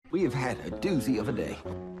We have had a doozy of a day.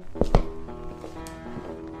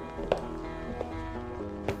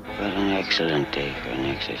 What an excellent day for an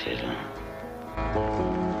exorcism.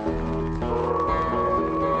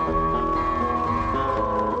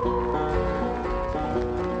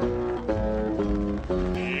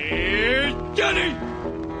 Here's Johnny!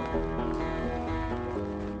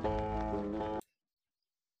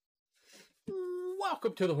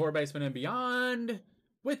 Welcome to the Horror Basement and Beyond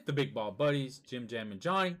with the Big Ball Buddies, Jim Jam and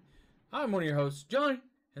Johnny. I'm one of your hosts, Johnny.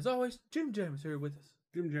 As always, Jim Jam is here with us.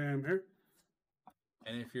 Jim Jam here.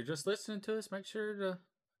 And if you're just listening to us, make sure to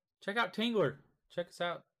check out Tingler. Check us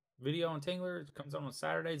out. Video on Tingler. It comes on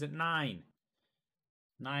Saturdays at 9.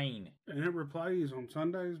 9. And it replays on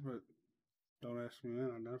Sundays, but don't ask me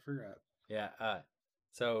that. I never forgot. Yeah.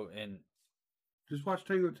 And just watch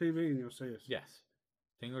Tingler TV and you'll see us. yes.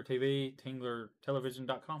 Tingler TV,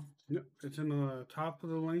 tinglertelevision.com. Yep. It's in the top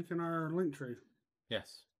of the link in our link tree.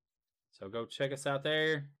 Yes. So go check us out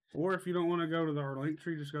there. Or if you don't want to go to our link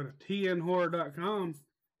tree, just go to tnhorror.com.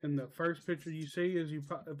 And the first picture you see as it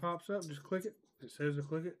pops up, just click it. It says to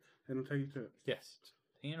click it, and it'll take you to it. Yes.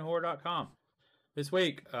 tnhorror.com. This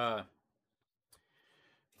week, we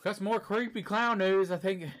got some more creepy clown news. I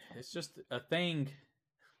think it's just a thing.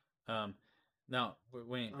 No,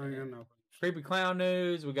 we I don't know. creepy clown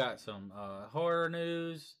news. We got some horror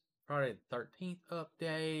news. Friday the 13th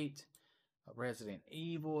update. A Resident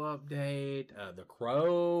Evil update. The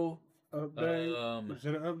Crow Update. Is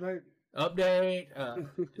it an update?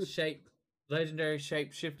 update. Legendary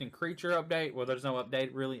shape shifting creature update. Well, there's no update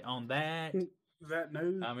really on that. Is that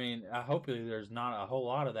news? I mean, hopefully there's not a whole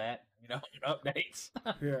lot of that, updates.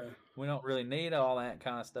 Yeah. We don't really need all that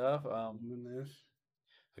kind of stuff. And this.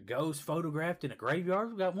 A ghost photographed in a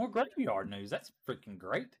graveyard. We got more graveyard news. That's freaking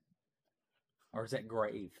great. Or is that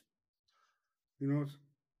grave? You know,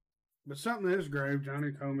 but something is grave.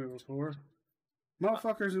 Johnny told me before.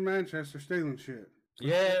 Motherfuckers in Manchester stealing shit.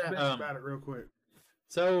 Yeah. Think about it real quick.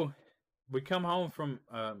 So we come home from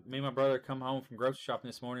me and my brother come home from grocery shopping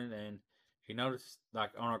this morning, and he noticed like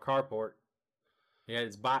on our carport, he had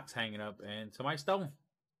his box hanging up, and somebody stole them.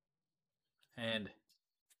 And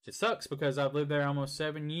it sucks because I've lived there almost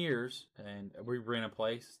 7 years, and we rent a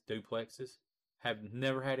place, duplexes, have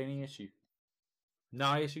never had any issue.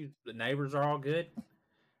 No issue. The neighbors are all good,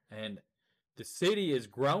 and the city is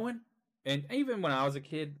growing. And even when I was a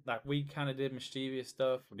kid, like we kind of did mischievous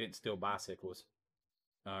stuff. We didn't steal bicycles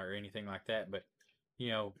or anything like that, but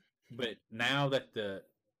but now that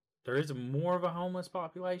there is more of a homeless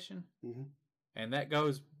population, Mm-hmm. and that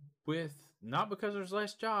goes with not because there's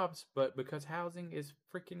less jobs, but because housing is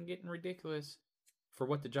freaking getting ridiculous for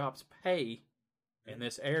what the jobs pay in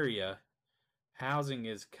this area. Housing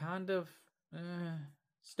is kind of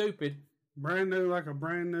stupid. Brand new, like a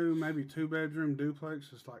brand new, maybe 2-bedroom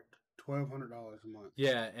duplex is like $1,200 a month.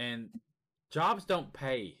 Yeah, and jobs don't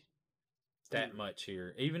pay that much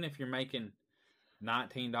here. Even if you're making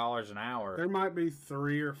 $19 an hour. There might be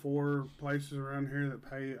 3 or 4 places around here that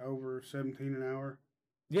pay over $17 an hour.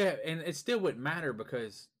 Yeah, and it still wouldn't matter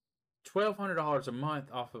because $1,200 a month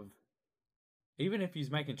off of, even if he's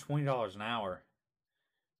making $20 an hour,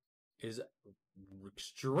 is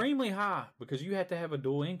extremely high because you have to have a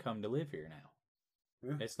dual income to live here now.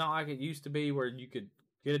 Yeah. It's not like it used to be where you could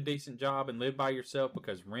get a decent job and live by yourself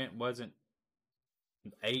because rent wasn't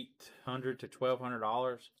 $800 to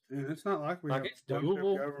 $1,200. And it's not like we Like have it's a bunch of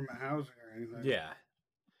doable. government housing or anything. Yeah.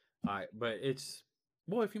 All right, but it's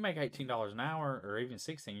if you make $18 an hour or even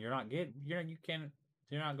 $16, you're not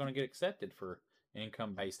going to get accepted for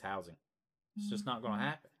income based housing. It's just not going to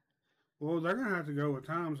happen. Well, they're going to have to go with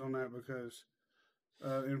times on that because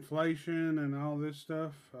inflation and all this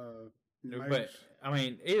stuff. But I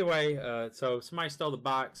mean, either way, so somebody stole the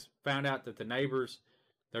box, found out that the neighbors,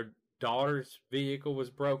 their daughter's vehicle was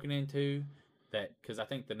broken into. That because I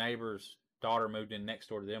think the neighbor's daughter moved in next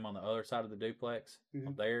door to them on the other side of the duplex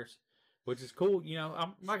of theirs, which is cool.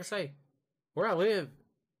 I'm like I say, where I live,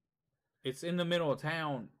 it's in the middle of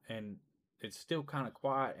town and it's still kind of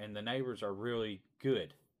quiet, and the neighbors are really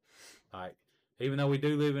good. Like, even though we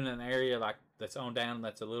do live in an area like that's on down,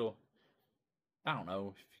 that's a little, I don't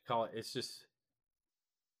know if you call it. It's just,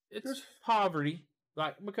 it's poverty.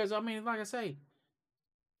 Like, because I mean, like I say,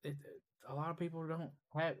 a lot of people don't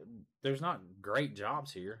have. There's not great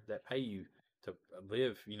jobs here that pay you to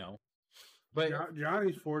live. But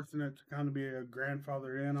Johnny's fortunate to kind of be a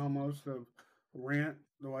grandfather in almost of rent,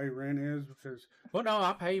 the way rent is, because. Well, no,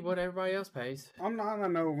 I pay what everybody else pays. I'm not. I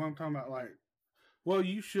know. I'm talking about like. Well,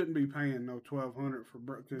 you shouldn't be paying no $1,200 for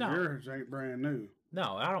because yours ain't brand new.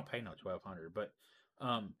 No, I don't pay no $1,200, but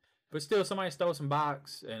still, somebody stole some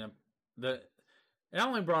bikes, and And I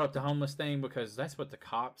only brought up the homeless thing because that's what the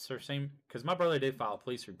cops are saying. Because my brother did file a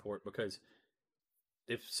police report because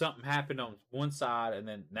if something happened on one side and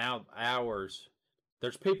then now ours,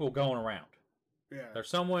 there's people going around. Yeah. There's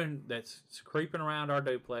someone that's creeping around our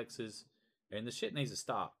duplexes, and the shit needs to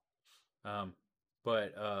stop.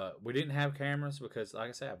 But we didn't have cameras because, like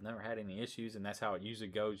I said, I've never had any issues, and that's how it usually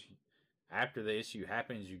goes. After the issue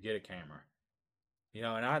happens, you get a camera. You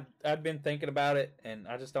know, and I'd been thinking about it, and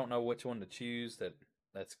I just don't know which one to choose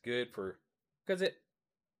that's good for, because it,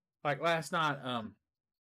 like last night,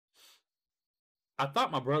 I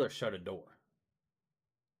thought my brother shut a door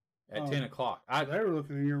at 10 o'clock. They were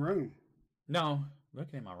looking in your room. No,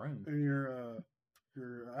 looking in my room. In your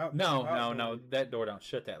out. No, that door don't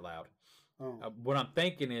shut that loud. Oh. What I'm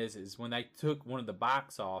thinking is when they took one of the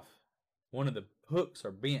bikes off, one of the hooks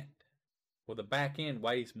are bent. Well, the back end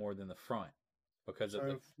weighs more than the front because of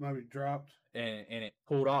it maybe dropped and it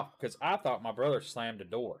pulled off. Because I thought my brother slammed the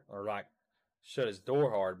door or like shut his door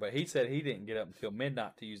hard, but he said he didn't get up until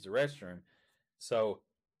midnight to use the restroom. So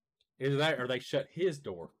either that or they shut his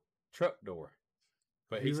door, truck door.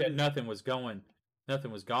 But he said nothing was gone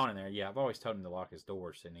in there. Yeah, I've always told him to lock his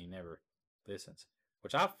doors, and he never listens.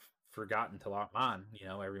 Which I've forgotten to lock mine, you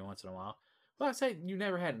know, every once in a while. Well, I say you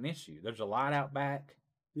never had an issue. There's a light out back.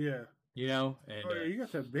 Yeah. You know, and yeah, you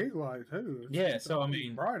got that big light too. So I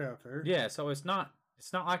mean, bright out there. Yeah, so it's not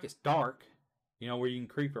like it's dark, you know, where you can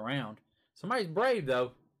creep around. Somebody's brave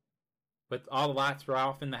though, but all the lights are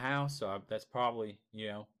off in the house, so that's probably, you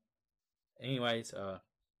know. Anyways,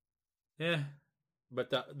 yeah. But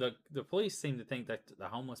the police seem to think that the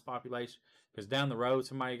homeless population, because down the road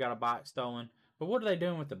somebody got a bike stolen. But what are they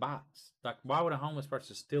doing with the bikes? Like, why would a homeless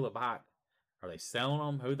person steal a bike? Are they selling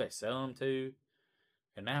them? Who are they selling them to?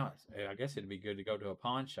 And now, I guess it'd be good to go to a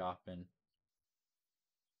pawn shop and.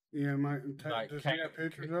 Yeah, does he have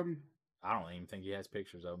pictures of them? I don't even think he has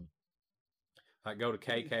pictures of them. Like, go to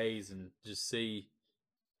KK's and just see,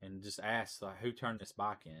 and just ask, like, who turned this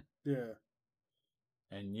bike in? Yeah.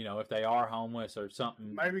 And, you know, if they are homeless or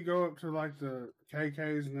something. Maybe go up to, like, the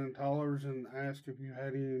KK's and then Tollers and ask if you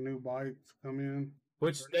had any new bikes come in.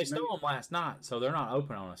 Which they stole them last night, so they're not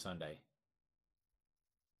open on a Sunday.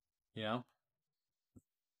 You know?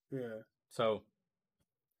 Yeah. So,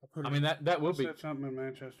 I mean, that will be. Set something in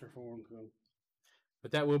Manchester for them. So.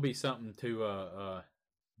 But that will be something to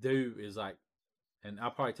do is like, and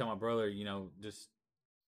I'll probably tell my brother, you know, just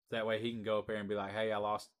that way he can go up there and be like, hey, I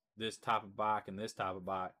lost this type of bike and this type of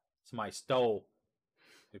bike. Somebody stole.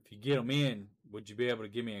 If you get them in, would you be able to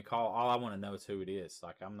give me a call? All I want to know is who it is.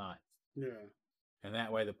 Like, I'm not. Yeah. And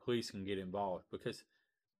that way the police can get involved because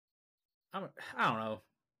I don't know.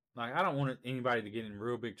 Like, I don't want anybody to get in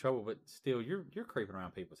real big trouble, but still, you're creeping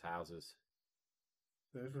around people's houses.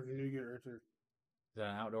 That's what you need to get right there. Is that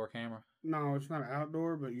an outdoor camera? No, it's not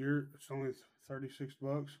outdoor, but it's only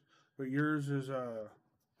 $36. But yours is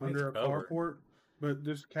under a carport. But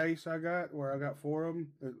this case I got, where I got 4 of them,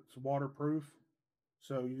 it's waterproof,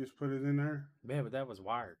 so you just put it in there. Yeah, but that was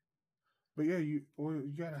wired. But yeah, you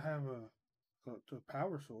gotta have a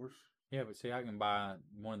power source. Yeah, but see, I can buy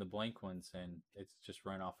one of the Blink ones, and it's just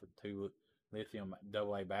run off of 2 lithium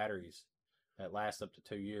AA batteries that last up to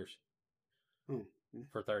 2 years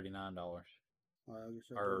for $39.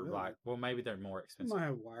 Or like, well, maybe they're more expensive. Might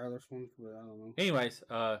have wireless ones, but I don't know. Anyways,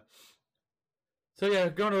 so yeah,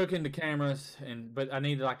 going to look into cameras, but I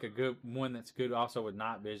need like a good one that's good also with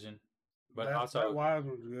night vision. But that wide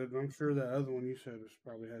one's good. I'm sure that other one you said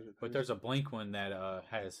probably has it. But there's a Blink one that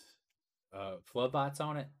has floodlights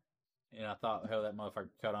on it. And I thought, hell, that motherfucker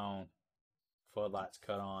cut on. Floodlights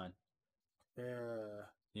cut on. Yeah.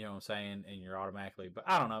 You know what I'm saying? And you're automatically. But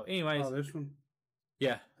I don't know. Anyways. Oh, this one?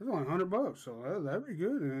 Yeah. It's only $100, so that'd be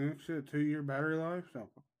good. And it's a 2-year battery life. So.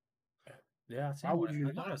 Yeah,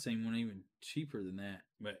 I thought I've seen one even cheaper than that.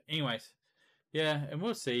 But anyways. Yeah, and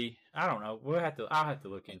we'll see. I don't know. I'll have to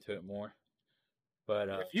look into it more. But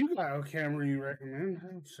if you got a camera you recommend,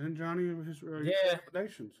 send Johnny his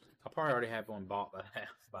recommendations. I'll probably already have one bought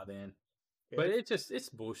by then. Yeah. But it's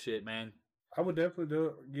bullshit, man. I would definitely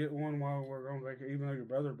get one while we're on vacation, even though your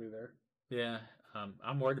brother will be there. Yeah.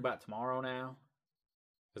 I'm worried about tomorrow now.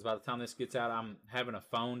 Because by the time this gets out, I'm having a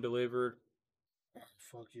phone delivered. Oh,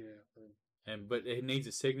 fuck yeah. But it needs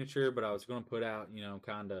a signature, but I was going to put out, you know,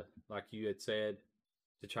 kind of like you had said,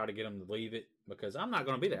 to try to get them to leave it. Because I'm not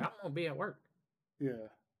going to be there. I'm going to be at work. Yeah.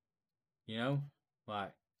 You know?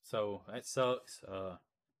 Like, so that sucks.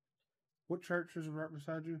 What church is right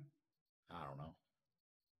beside you? I don't know.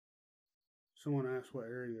 Someone asked what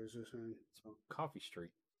area is this in. So. Coffee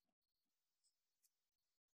Street.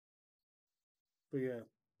 But yeah.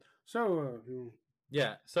 So,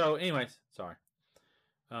 yeah. So, anyways, sorry.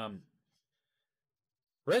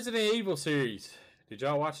 Resident Evil series. Did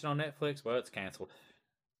y'all watch it on Netflix? Well, it's canceled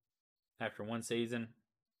after one season.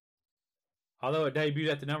 Although it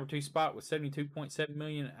debuted at the number 2 spot with 72.7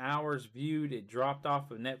 million hours viewed, it dropped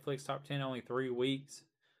off of Netflix top 10 only 3 weeks.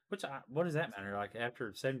 What does that matter? Like,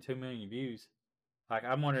 after 72 million views, like,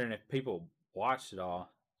 I'm wondering if people watched it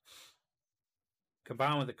all.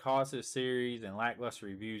 Combined with the cost of the series and lackluster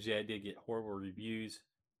reviews, yeah, it did get horrible reviews.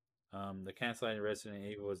 The cancellation of Resident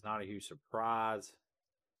Evil was not a huge surprise.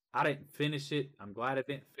 I didn't finish it. I'm glad I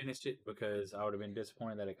didn't finish it because I would have been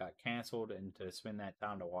disappointed that it got canceled and to spend that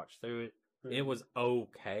time to watch through it. It was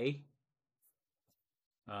okay.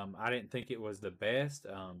 I didn't think it was the best.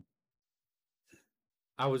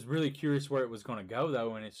 I was really curious where it was going to go,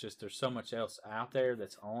 though, and it's just there's so much else out there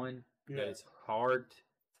that's on that it's hard.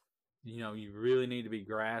 You really need to be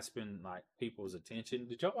grasping like people's attention.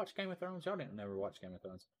 Did y'all watch Game of Thrones? Y'all didn't never watch Game of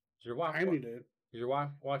Thrones. Is your wife? Amy did. Is your wife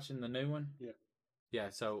watching the new one? Yeah. Yeah.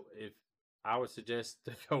 So if I would suggest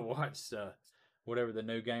to go watch whatever the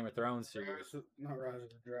new Game of Thrones series. Not Rise of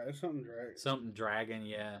the Dragon. It's something Dragon. Something Dragon,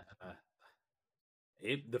 yeah.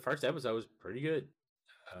 The first episode was pretty good.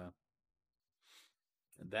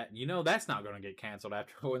 That's not going to get canceled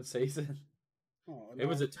after one season. Oh, no. It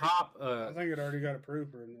was a top. I think it already got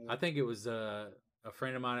approved for another. I think it was a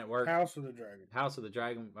friend of mine at work. House of the Dragon. House of the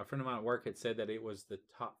Dragon. A friend of mine at work had said that it was the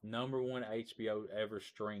top number 1 HBO ever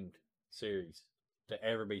streamed series to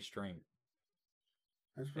ever be streamed.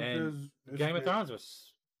 That's because Game of Thrones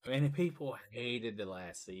was, and people hated the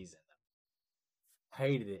last season.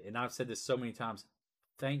 Hated it, and I've said this so many times.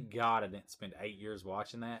 Thank God I didn't spend 8 years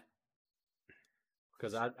watching that,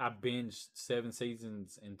 because I binged 7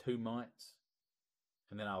 seasons in 2 months,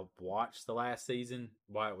 and then I watched the last season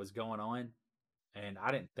while it was going on, and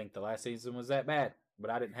I didn't think the last season was that bad,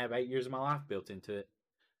 but I didn't have 8 years of my life built into it,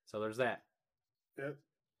 so there's that. Yep.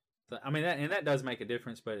 I mean, that does make a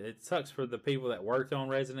difference, but it sucks for the people that worked on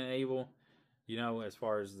Resident Evil, as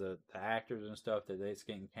far as the actors and stuff, that it's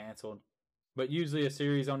getting canceled. But usually a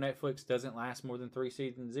series on Netflix doesn't last more than 3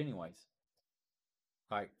 seasons anyways.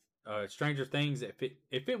 Like Stranger Things, if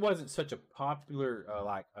it wasn't such a popular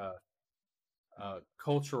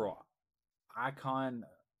cultural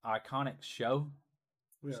iconic show,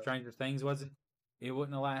 Stranger Things wasn't, it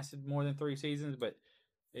wouldn't have lasted more than 3 seasons, but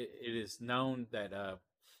it is known that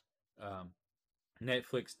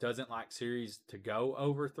Netflix doesn't like series to go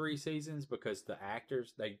over 3 seasons because the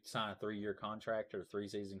actors, they sign a 3-year contract or a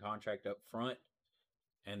 3-season contract up front,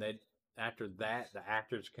 and after that the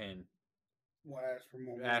actors can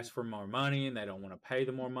ask for more money, and they don't want to pay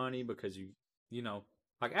them more money because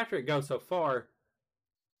like after it goes so far,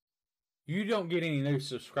 you don't get any new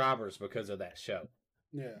subscribers because of that show.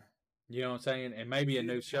 Yeah. You know what I'm saying? And maybe a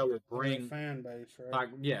new show would bring fan base, right?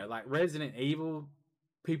 Like Resident Evil,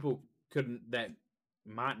 people that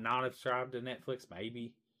might not have subscribed to Netflix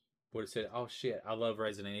maybe would have said, "Oh shit, I love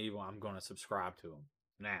Resident Evil. I'm going to subscribe to them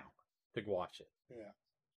now to watch it." Yeah.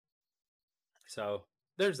 So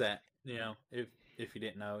there's that. If you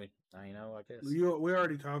didn't know, now you know. I guess we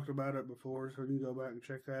already talked about it before, so you can go back and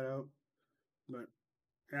check that out. But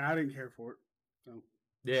yeah, I didn't care for it. So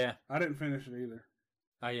yeah, I didn't finish it either.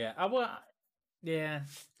 Oh yeah, yeah.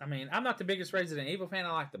 I mean, I'm not the biggest Resident Evil fan.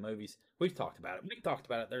 I like the movies. We've talked about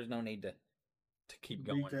it. There's no need to keep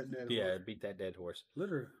going. Beat that dead horse.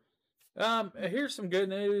 Literally. Here's some good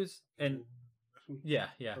news, and yeah.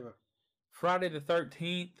 Okay. Friday the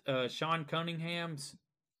 13th. Sean Cunningham's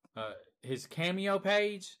his Cameo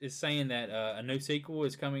page is saying that a new sequel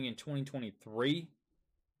is coming in 2023.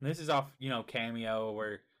 And this is off Cameo,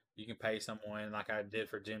 where you can pay someone like I did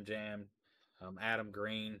for Jim Jam, Adam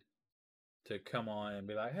Green, to come on and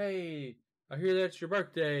be like, "Hey, I hear that's your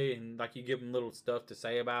birthday," and like you give them little stuff to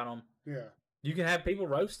say about them. Yeah. You can have people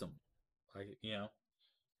roast them,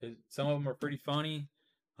 some of them are pretty funny,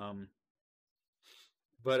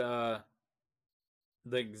 but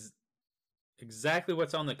exactly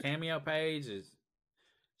what's on the Cameo page is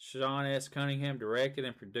Sean S. Cunningham directed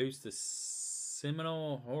and produced the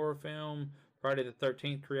seminal horror film Friday the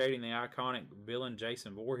 13th, creating the iconic villain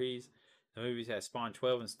Jason Voorhees. The movie has spawned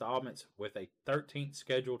 12 installments, with a 13th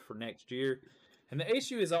scheduled for next year. And the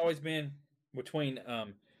issue has always been between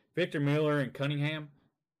Victor Miller and Cunningham.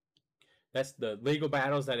 That's the legal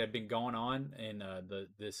battles that have been going on in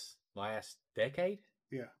this last decade.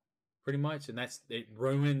 Yeah. Pretty much. And it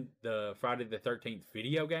ruined the Friday the 13th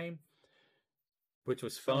video game, which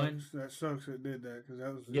was fun. That sucks it did that, because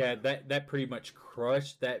that was... Yeah, that pretty much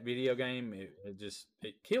crushed that video game.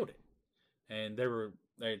 It killed it. And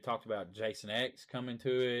they talked about Jason X coming to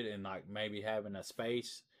it, and like maybe having a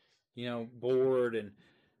space, board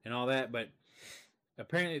and all that. But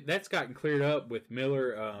apparently that's gotten cleared up with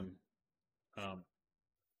Miller.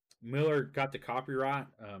 Miller got the copyright.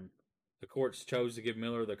 The courts chose to give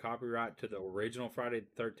Miller the copyright to the original Friday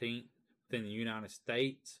the 13th within the United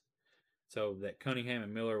States, so that Cunningham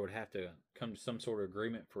and Miller would have to come to some sort of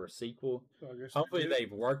agreement for a sequel. So I guess Hopefully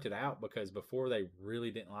they've worked it out, because before they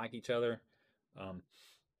really didn't like each other. So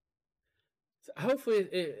hopefully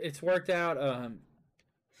it's worked out.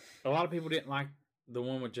 A lot of people didn't like the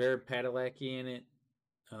one with Jared Padalecki in it.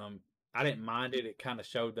 I didn't mind it. It kind of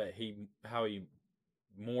showed that how he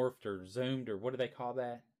morphed or zoomed, or what do they call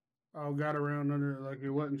that? Oh, got around under, like, it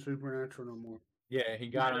wasn't supernatural no more. Yeah, he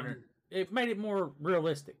got under. It made it more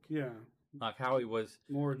realistic. Yeah. Like how he was.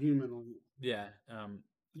 More human. Yeah.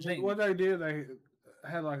 What they did, they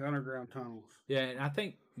had like underground tunnels. Yeah, and I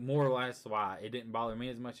think more or less why it didn't bother me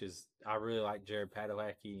as much as I really like Jared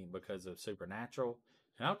Padalecki because of Supernatural.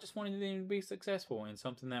 And I just wanted him to be successful in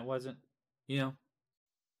something that wasn't, I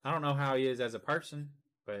don't know how he is as a person,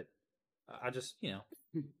 but I just,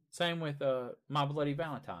 same with My Bloody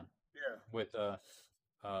Valentine. Yeah. With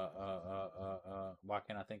why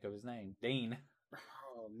can't I think of his name? Dean.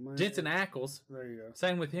 Oh, man. Jensen Ackles. There you go.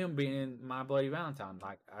 Same with him being in My Bloody Valentine.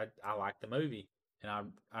 Like I like the movie, and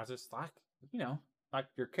I just like like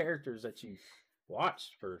your characters that you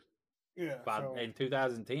watched for in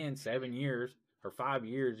 2010, 7 years or 5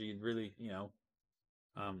 years. You'd really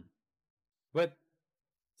but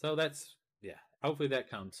so that's hopefully that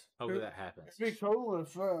comes. Hopefully that happens. It'd be cool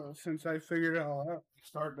if since they figured it all out,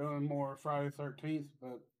 start doing more Friday 13th,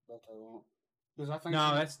 but they won't. Because I think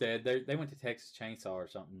that's dead. They went to Texas Chainsaw or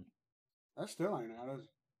something. That still ain't out, is it?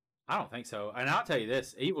 I don't think so. And I'll tell you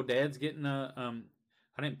this: Evil Dead's getting I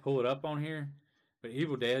didn't pull it up on here, but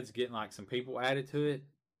Evil Dead's getting like some people added to it.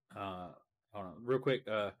 Hold on, real quick.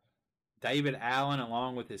 David Allen,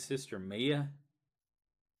 along with his sister Mia,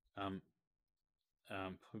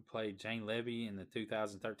 who played Jane Levy in the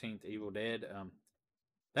 2013 Evil Dead.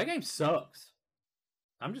 That game sucks.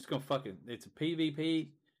 I'm just gonna it's a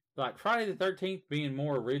PvP. Like Friday the 13th being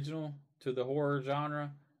more original to the horror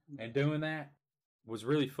genre and doing that was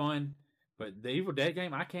really fun. But the Evil Dead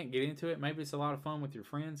game, I can't get into it. Maybe it's a lot of fun with your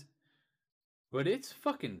friends, but it's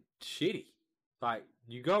fucking shitty. Like,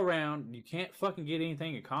 you go around, you can't fucking get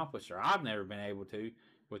anything accomplished, or I've never been able to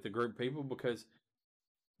with a group of people, because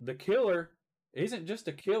the killer isn't just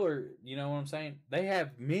a killer, you know what I'm saying? They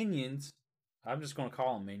have minions. I'm just going to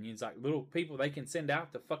call them minions, like little people they can send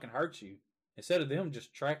out to fucking hurt you instead of them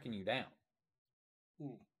just tracking you down.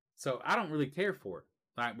 So I don't really care for it,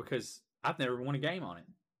 like, because I've never won a game on it.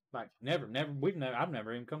 Like, I've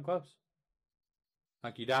never even come close.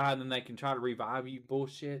 Like, you die and then they can try to revive you,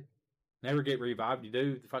 bullshit. Never get revived. You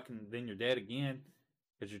do, then you're dead again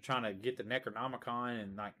because you're trying to get the Necronomicon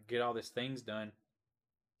and like get all these things done.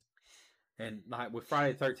 And like with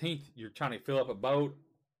Friday the 13th, you're trying to fill up a boat,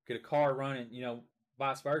 get a car running,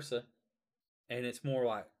 vice versa. And it's more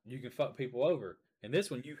like you can fuck people over. And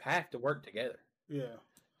this one, you have to work together. Yeah.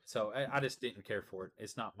 So I just didn't care for it.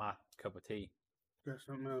 It's not my cup of tea. Got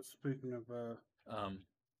something else. Speaking of,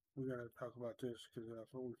 we gotta talk about this because I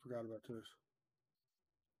thought we forgot about this.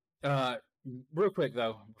 Real quick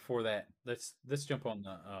though, before that, let's jump on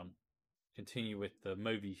the continue with the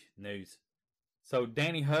movie news. So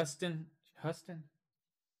Danny Huston, Huston,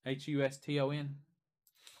 yeah,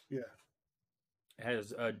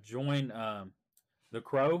 has joined the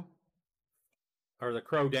Crow, or the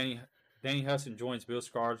Crow. Danny Huston joins Bill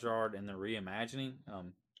Skarsgård in the reimagining.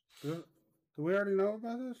 Do we already know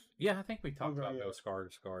about this? Yeah, I think we talked about Bill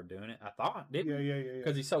Skarsgård doing it. I thought, didn't we? Yeah.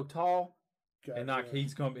 Because he's so tall. And like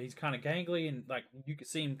he's kind of gangly, and like you could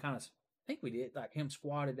see him kind of. I think we did like him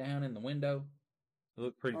squatted down in the window. It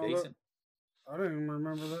looked pretty decent. I didn't even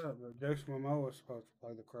remember that, but Jason Momoa was supposed to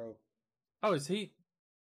play the Crow. Oh, is he?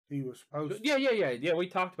 He was supposed to. Yeah. We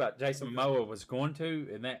talked about Jason Momoa was going to,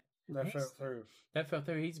 and that fell through. That fell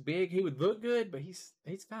through. He's big. He would look good, but he's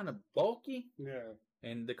kind of bulky. Yeah.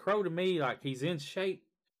 And the Crow to me, like he's in shape.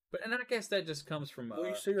 And I guess that just comes from. Well,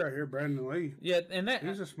 you see right here, Brandon Lee. Yeah, and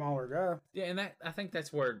he's a smaller guy. Yeah, and I think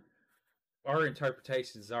that's where our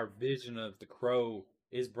interpretations, our vision of the Crow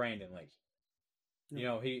is Brandon Lee.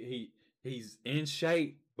 Yeah. He's in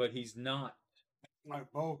shape, but he's not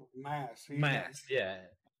like bulk mass. Yeah.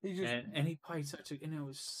 He just and he played and it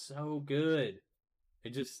was so good.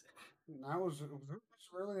 It was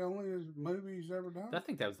really only his movie he's ever done. I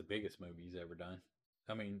think that was the biggest movie he's ever done.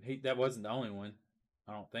 I mean, that wasn't the only one.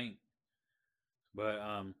 I don't think. But,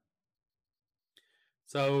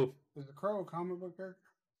 so. Is the Crow a comic book character?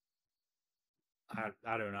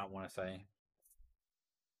 I do not want to say.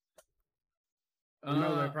 I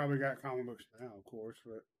know they probably got comic books now, of course,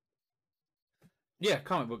 but. Yeah,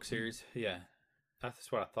 comic book series. Yeah,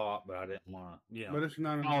 that's what I thought, but I didn't want to, But it's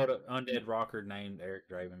not call it an undead rocker named Eric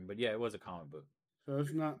Draven. But yeah, it was a comic book. so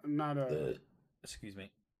it's not a Excuse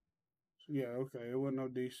me. yeah, okay. It wasn't no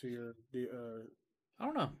DC or I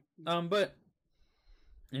don't know. But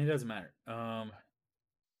it doesn't matter.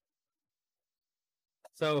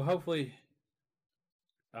 So hopefully,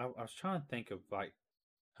 I was trying to think of like,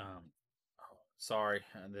 sorry,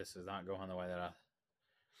 this is not going the way that I.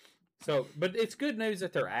 So, but it's good news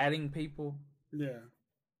that they're adding people. yeah.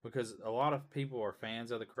 Because a lot of people are fans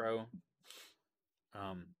of The Crow.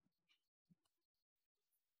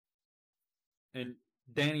 And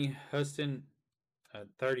Danny Huston,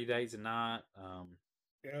 30 Days a Night,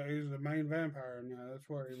 Yeah, he's the main vampire now. That's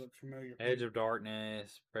where he looks familiar. Edge of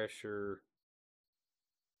Darkness, Pressure.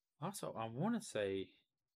 Also, I want to say,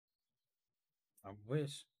 I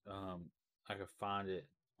wish I could find it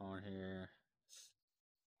on here.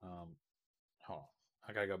 Hold on.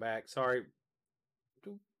 I gotta go back. Sorry.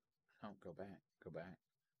 Don't go back. Go back.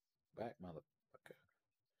 Back, motherfucker.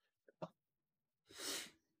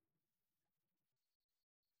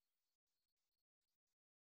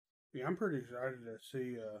 Yeah, I'm pretty excited to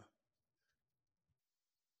see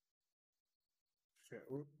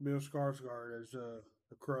Bill Skarsgård as the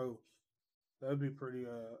Crow. That'd be pretty.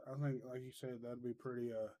 I think, like you said, that'd be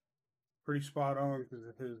pretty spot on because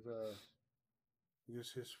of his I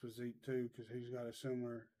guess his physique too, because he's got a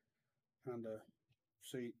similar kind of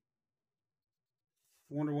seat.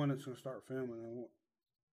 Wonder when it's gonna start filming.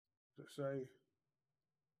 To say,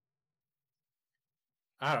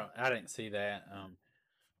 I didn't see that.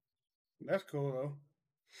 that's cool though.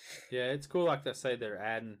 Yeah, it's cool. Like they say, they're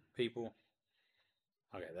adding people.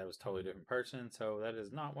 Okay, that was a totally different person. So that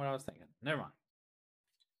is not what I was thinking. Never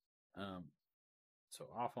mind. So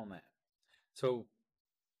off on that. So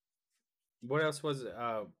what else was it?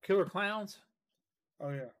 Killer Clowns? Oh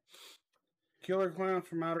yeah, Killer Clowns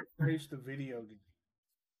from Outer Space, the video game.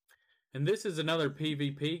 And this is another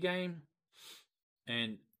PvP game.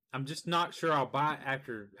 And I'm just not sure I'll buy it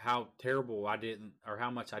after how terrible I didn't, or how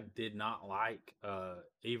much I did not like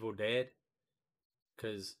Evil Dead.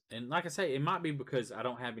 And like I say, it might be because I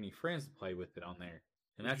don't have any friends to play with it on there.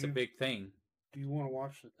 And that's a big thing. Do you want to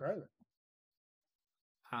watch the trailer?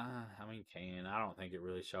 I mean, I don't think it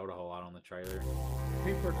really showed a whole lot on the trailer.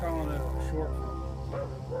 People are calling it a short film.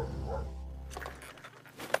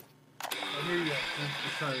 Oh, here you go. That's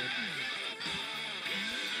the trailer.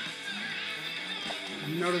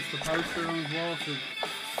 You notice the poster on his wall? So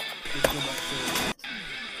let's go back to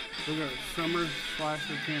it. We got Summer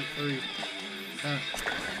Slasher Camp 3.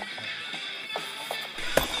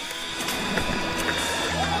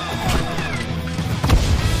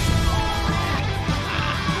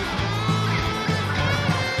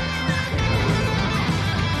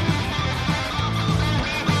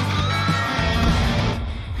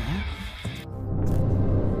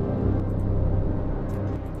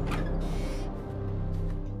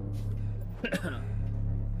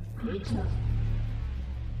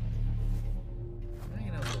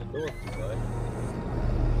 Hanging out the door, bud.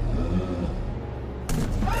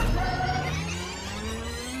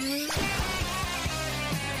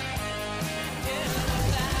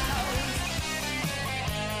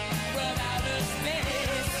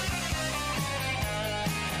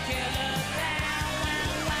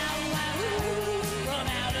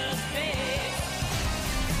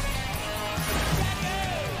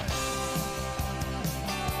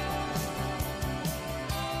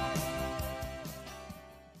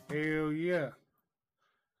 Hell yeah.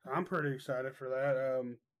 I'm pretty excited for that.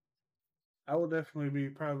 I will definitely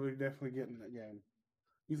getting that game.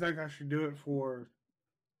 You think I should do it for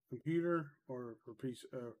computer or for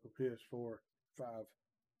PS4 5?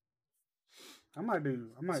 I might do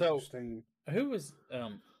Steam. Who was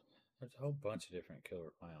there's a whole bunch of different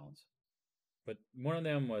Killer Clowns. But one of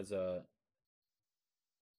them was I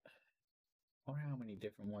wonder how many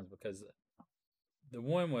different ones, because the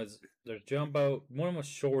one was there's Jumbo, one was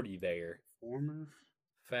Shorty there. Formers?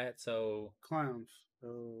 Fatso. Clowns.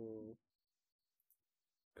 So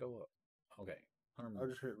Go up. Okay. I'll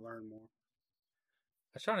just hit learn more.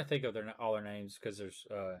 I was trying to think of all their names, because there's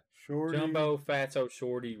Shorty, Jumbo, Fatso,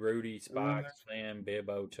 Shorty, Rudy, Spike, Slim,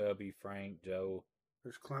 Bibbo, Chubby, Frank, Joe.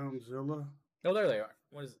 There's Clownzilla. Oh, there they are.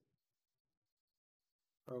 What is it?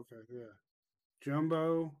 Okay, yeah.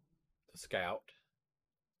 Jumbo. The Scout.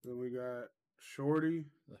 Then we got Shorty.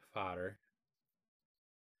 The Fighter.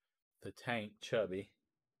 The Tank, Chubby.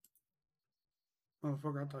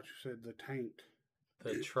 Motherfucker, I thought you said the Tank.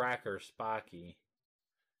 The Tracker, Spiky.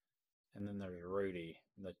 And then there's Rudy,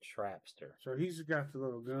 the Trapster. So he's got the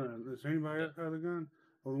little gun. Does anybody else have the gun?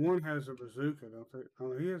 Well, one has a bazooka, don't they?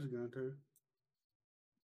 Oh, he has a gun too.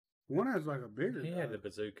 One has like a bigger He gun. had the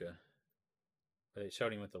bazooka, but it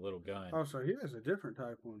showed him with the little gun. Oh, so he has a different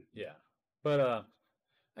type one. Yeah, but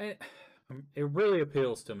it really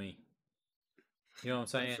appeals to me. You know what I'm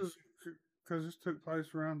saying? Because this took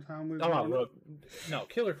place around the time we. Oh, I love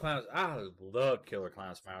Killer Clowns. I love Killer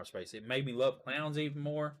Clowns from Outer Space. It made me love clowns even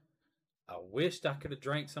more. I wished I could have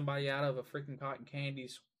drank somebody out of a freaking cotton candy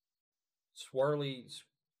swirly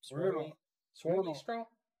straw,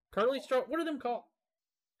 curly straw. What are them called?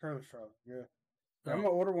 Curly straw. Yeah. I'm gonna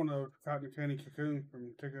order one of those cotton candy cocoon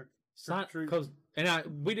from Ticket.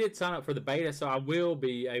 We did sign up for the beta, so I will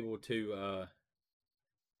be able to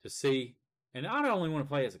see. And I don't only want to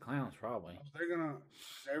play as a clowns, probably.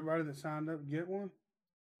 Everybody that signed up get one?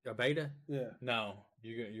 A beta? Yeah. No,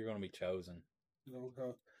 you're gonna be chosen.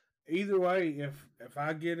 Either way, if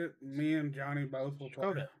I get it, me and Johnny both will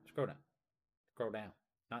play. Scroll down.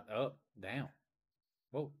 Not up, down.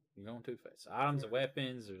 Whoa, you're going too fast. Items and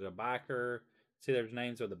weapons. There's a biker. See, there's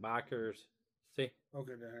names of the bikers. See?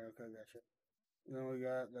 Okay, gotcha. Then we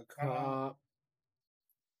got the cop,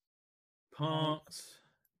 punks,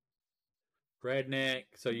 redneck.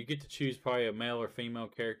 So you get to choose probably a male or female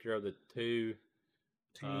character of the two.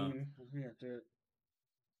 Teen.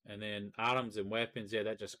 And then items and weapons. Yeah,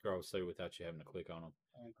 that just scrolls through without you having to click on them.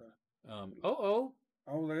 Okay.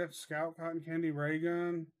 Oh, they got Scout Cotton Candy Ray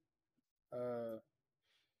Gun.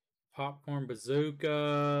 Popcorn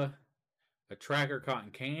Bazooka. A Tracker Cotton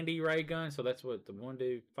Candy Ray Gun. So that's what the one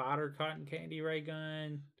dude. Fighter Cotton Candy Ray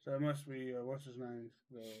Gun. So that must be, what's his name?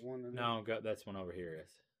 The one. That's one over here.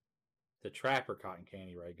 The Trapper Cotton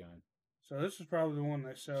Candy Ray Gun. So this is probably the one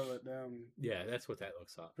they sell it down. Yeah, that's what that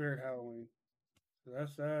looks like. Spirit Halloween. So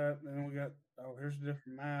that's that. Then we got, here's the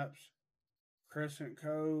different maps. Crescent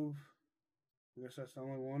Cove. I guess that's the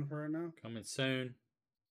only one for right now. Coming soon.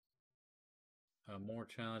 More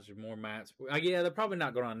challenges, more maps. Yeah, they're probably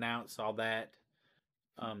not going to announce all that.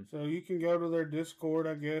 So you can go to their Discord,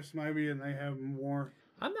 I guess, maybe, and they have more.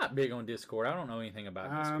 I'm not big on Discord. I don't know anything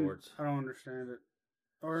about Discords. I don't understand it.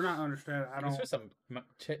 Or not understand it. It's just a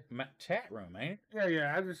chat room, ain't it?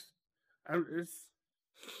 Yeah. It's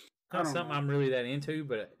not something I'm really that into,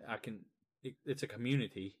 but it's a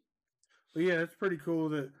community. But yeah, it's pretty cool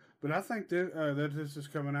but I think that this is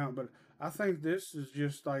coming out, but I think this is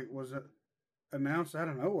just was announced out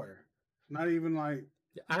of nowhere. Not even like.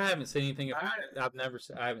 I haven't seen anything about it.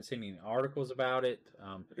 I haven't seen any articles about it.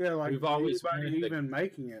 We've always even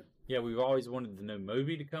making it. Yeah, we've always wanted the new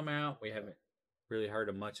movie to come out. We haven't really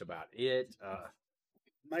heard much about it.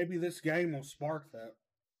 Maybe this game will spark that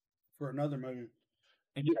for another movie.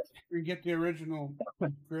 And you get the original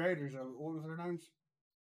creators of it. What was their names?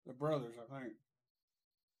 The brothers, I think.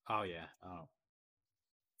 Oh yeah. Oh.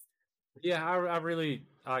 Yeah, I really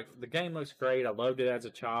like the game. Looks great. I loved it as a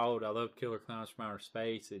child. I loved Killer Clowns from Outer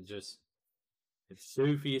Space. It's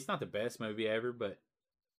goofy. It's not the best movie ever, but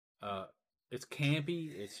it's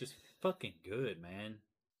campy. It's just fucking good, man.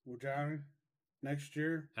 Well, Johnny, next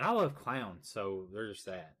year. And I love clowns, so there's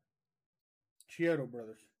that. Chiodo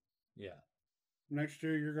Brothers. Yeah. Next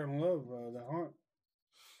year, you're gonna love the hunt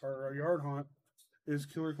or yard hunt is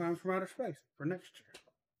Killer Clowns from Outer Space for next year.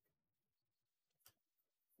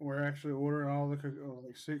 We're actually ordering all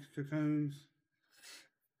the 6 cocoons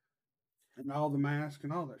and all the masks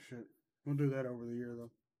and all that shit. We'll do that over the year though,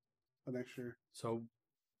 for next year. So,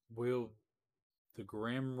 will the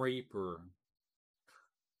Grim Reaper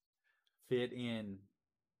fit in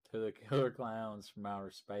to the Killer Clowns from Outer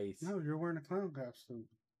Space? No, you're wearing a clown costume.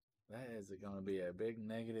 That is going to be a big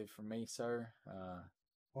negative for me, sir.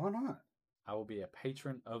 Why not? I will be a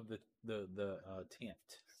patron of the tent.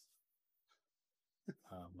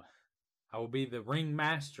 I will be the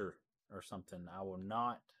ringmaster or something. I will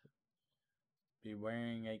not be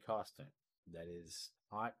wearing a costume that is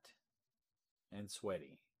hot and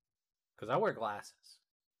sweaty because I wear glasses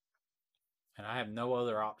and I have no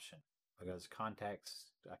other option because contacts.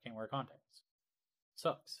 I can't wear contacts.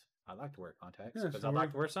 Sucks. I like to wear contacts because I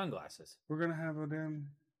like to wear sunglasses. We're gonna have a damn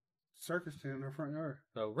circus tent in our front yard.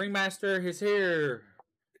 So ringmaster is here.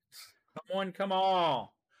 Come on.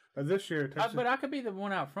 This year, but I could be the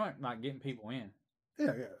one out front, like getting people in. Yeah.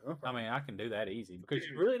 Okay. I mean, I can do that easy because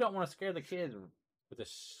you really don't want to scare the kids with a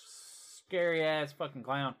scary ass fucking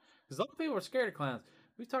clown. Because a lot of people are scared of clowns.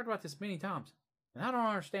 We've talked about this many times, and I don't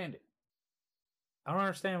understand it. I don't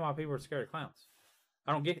understand why people are scared of clowns.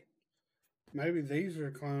 I don't get it. Maybe these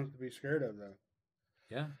are clowns to be scared of, though.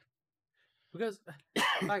 Yeah, because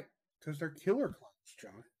because they're killer clowns,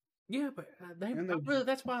 John. Yeah, but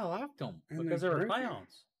that's why I liked them because they were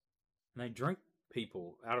clowns. And they drink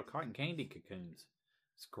people out of cotton candy cocoons.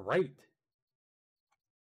 It's great.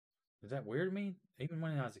 Is that weird to me? Even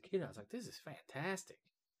when I was a kid, I was like, this is fantastic.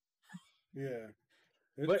 Yeah.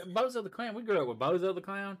 But Bozo the Clown, we grew up with Bozo the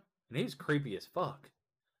Clown, and he was creepy as fuck.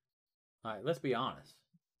 All right, let's be honest.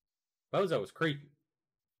 Bozo was creepy.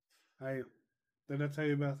 Hey, did I tell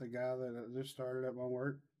you about the guy that just started at my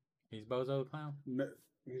work? He's Bozo the Clown? No,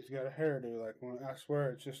 he's got a hairdo. Like, I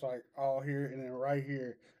swear, it's just like all here and then right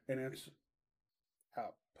here, and it's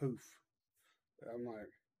out. Poof. I'm like,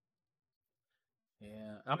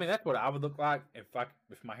 yeah. I mean, that's what I would look like if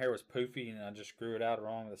my hair was poofy and I just grew it out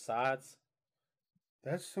along the sides.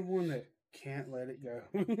 that's someone that can't let it go.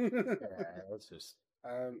 Yeah, let's just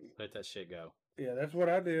let that shit go. Yeah, that's what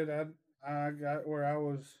I did. I got where I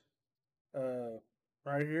was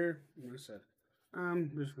right here, and I said,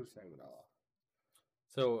 I'm just gonna save it all.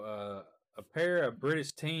 So, a pair of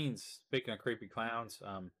British teens, speaking of creepy clowns,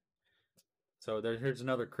 so here's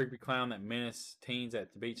another creepy clown that menaced teens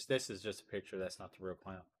at the beach. This is just a picture. That's not the real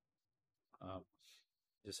clown.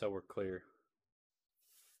 Just so we're clear.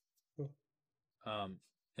 And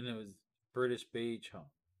it was British Beach.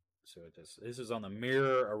 So this is on the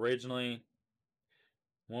Mirror originally.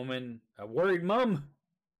 Woman, a worried mum,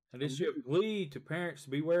 an issue of glee to parents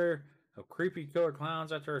to beware of creepy killer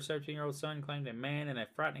clowns after her 17-year-old son claimed a man in a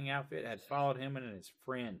frightening outfit had followed him and his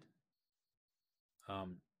friend.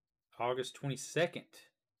 August 22nd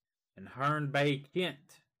in Herne Bay,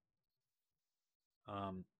 Kent.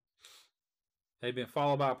 They've been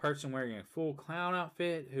followed by a person wearing a full clown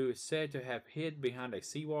outfit who is said to have hid behind a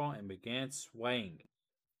seawall and began swaying.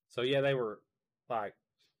 So yeah, they were like,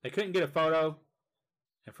 they couldn't get a photo.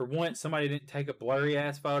 And for once, somebody didn't take a blurry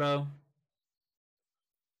ass photo.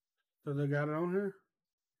 So they got it on here?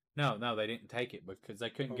 No, they didn't take it because they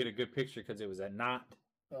couldn't get a good picture because it was at night.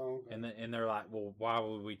 Oh, okay. And they're like, well, why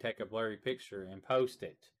would we take a blurry picture and post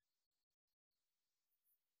it?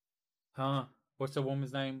 Huh? What's the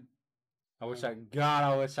woman's name? I wish I could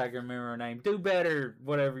remember her name. Do better,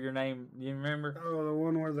 whatever your name. You remember? Oh, the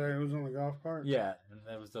one where it was on the golf cart? Yeah, and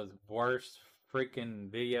that was the worst freaking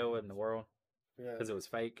video in the world. Yeah. Because it was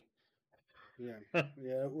fake. Yeah.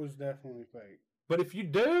 Yeah, it was definitely fake. But if you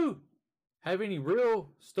do have any real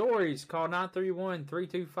stories, call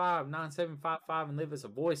 931-325-9755 and leave us a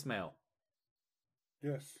voicemail.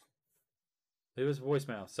 Yes. Leave us a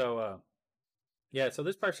voicemail. So, so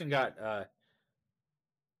this person got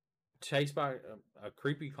chased by a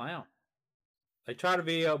creepy clown. They tried a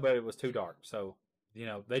video, but it was too dark. So,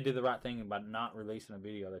 they did the right thing by not releasing a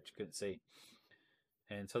video that you couldn't see.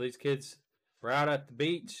 And so these kids were out at the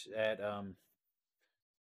beach at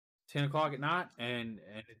 10 o'clock at night, and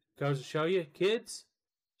it goes to show you, kids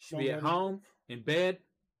should be at home, in bed,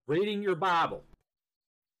 reading your Bible.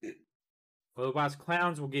 Otherwise,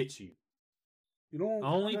 clowns will get you.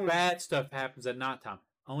 Only bad stuff happens at nighttime.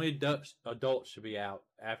 Only adults should be out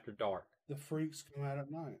after dark. The freaks come out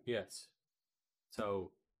at night. Yes.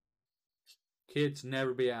 So, kids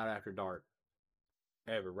never be out after dark.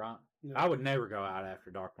 Ever, right? Yeah. I would never go out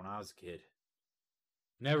after dark when I was a kid.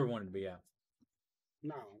 Never wanted to be out.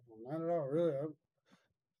 No, not at all, really.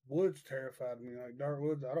 Woods terrified me, like dark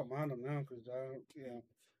woods. I don't mind them now because I don't,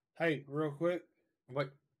 Hey, real quick. Wait.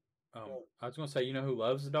 I was going to say, you know who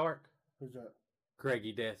loves the dark? Who's that?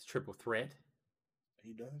 Greggy Death's Triple Threat.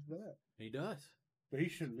 He does that. He does. But he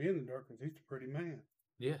shouldn't be in the dark because he's a pretty man.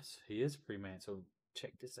 Yes, he is a pretty man. So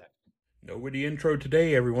check this out. No witty intro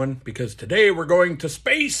today, everyone, because today we're going to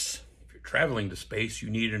space. If you're traveling to space, you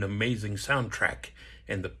need an amazing soundtrack,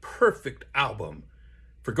 and the perfect album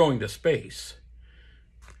for going to space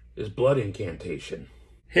is Blood Incantation.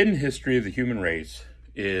 Hidden History of the Human Race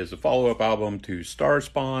is a follow-up album to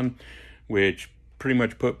Starspawn, which pretty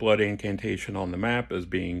much put Blood Incantation on the map as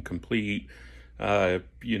being complete,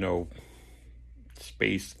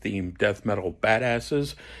 space-themed death metal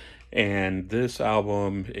badasses. And this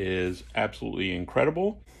album is absolutely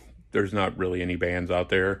incredible. There's not really any bands out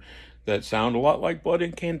there that sound a lot like Blood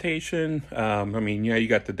Incantation. You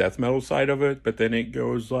got the death metal side of it, but then it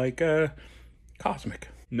goes like cosmic.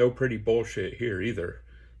 No pretty bullshit here either.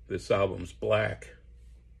 This album's black,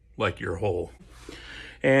 like your hole.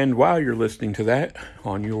 And while you're listening to that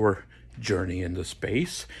on your journey into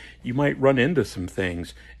space, you might run into some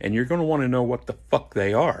things, and you're going to want to know what the fuck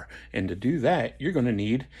they are. And to do that, you're going to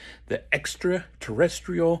need the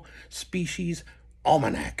Extraterrestrial Species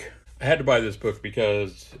Almanac. I had to buy this book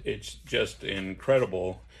because it's just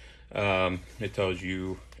incredible. It tells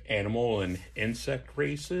you animal and insect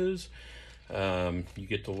races. You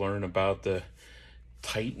get to learn about the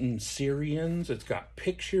Titan Syrians. It's got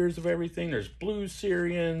pictures of everything. There's blue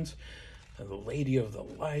Syrians, the Lady of the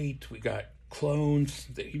Light. We got clones.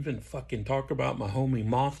 They even fucking talk about my homie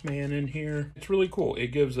Mothman in here. It's really cool. It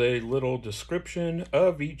gives a little description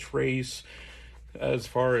of each race as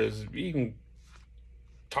far as even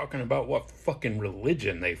talking about what fucking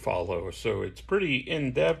religion they follow. So it's pretty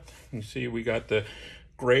in-depth. You see we got the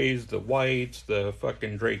Greys, the Whites, the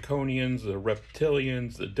fucking Draconians, the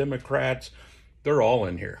Reptilians, the Democrats. They're all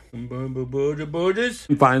in here. And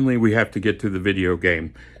finally, we have to get to the video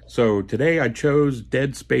game. So today I chose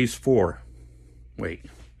Dead Space 4. Wait,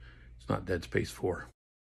 it's not Dead Space 4.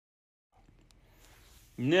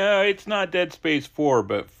 No, it's not Dead Space 4,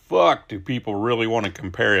 but fuck, do people really want to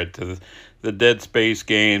compare it to the Dead Space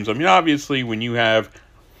games? I mean, obviously, when you have,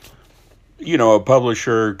 you know, a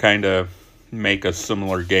publisher kind of make a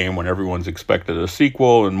similar game when everyone's expected a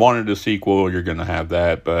sequel and wanted a sequel, you're going to have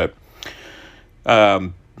that, but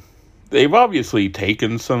they've obviously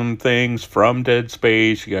taken some things from Dead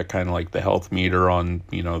Space. You got kind of like the health meter on,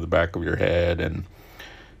 you know, the back of your head, and,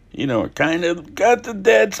 you know, it kind of got the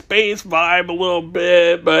Dead Space vibe a little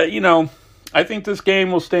bit, but, you know, I think this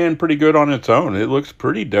game will stand pretty good on its own. It looks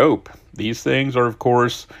pretty dope. These things are, of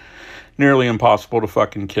course, nearly impossible to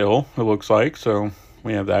fucking kill, it looks like, so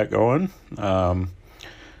we have that going.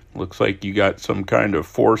 Looks like you got some kind of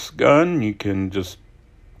force gun. You can just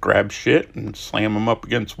grab shit and slam them up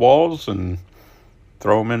against walls and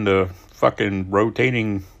throw them into fucking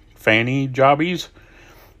rotating fanny jobbies.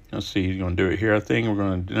 Let's see, you're going to do it here, I think.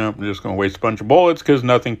 We're just going to waste a bunch of bullets because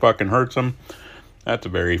nothing fucking hurts them. That's a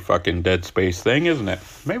very fucking Dead Space thing, isn't it?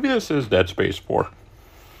 Maybe this is Dead Space 4.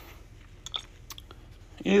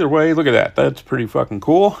 Either way, look at that. That's pretty fucking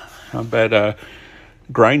cool. I bet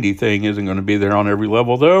grindy thing isn't going to be there on every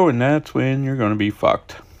level, though, and that's when you're going to be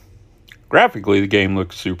fucked. Graphically, the game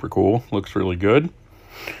looks super cool. Looks really good.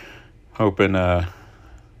 Hoping they'll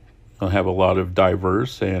have a lot of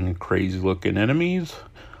diverse and crazy-looking enemies.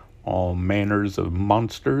 All manners of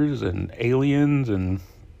monsters and aliens and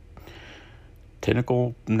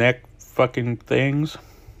tentacle neck fucking things.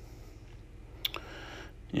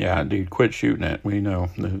 Yeah, dude, quit shooting it. We know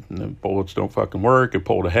the bullets don't fucking work. It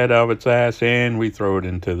pulled a head out of its ass, and we throw it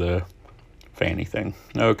into the fanny thing.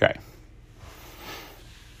 Okay.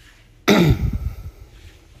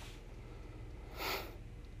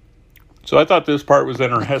 So I thought this part was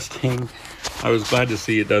interesting. I was glad to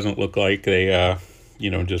see it doesn't look like they,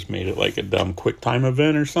 just made it like a dumb QuickTime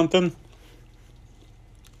event or something.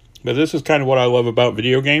 But this is kind of what I love about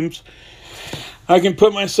video games. I can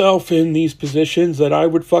put myself in these positions that I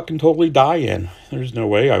would fucking totally die in. There's no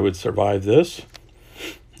way I would survive this.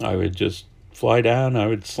 I would just fly down. I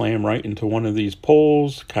would slam right into one of these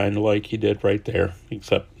poles, kind of like he did right there,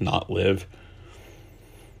 except not live.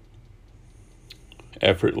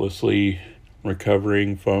 Effortlessly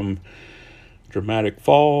recovering from dramatic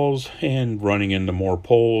falls and running into more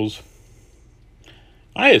poles.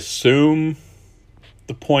 I assume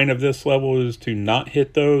the point of this level is to not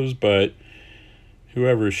hit those, but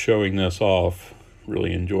whoever's showing this off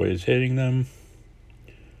really enjoys hitting them.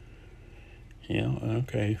 Yeah,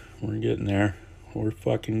 okay, we're getting there. We're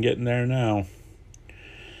fucking getting there now.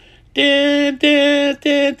 Dun, dun,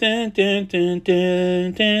 dun, dun, dun, dun,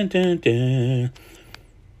 dun, dun, dun, dun.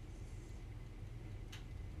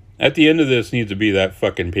 At the end of this needs to be that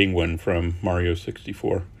fucking penguin from Mario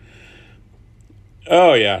 64.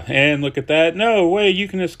 Oh, yeah, and look at that. No way, you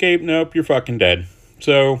can escape. Nope, you're fucking dead.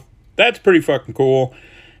 So, that's pretty fucking cool.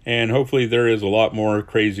 And hopefully there is a lot more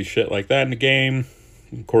crazy shit like that in the game.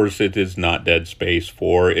 Of course, it is not Dead Space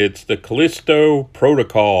 4. It's the Callisto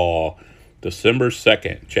Protocol. December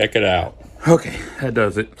 2nd. Check it out. Okay, that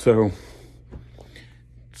does it. So,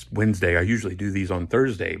 it's Wednesday. I usually do these on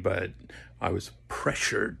Thursday, but I was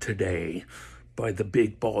pressured today by the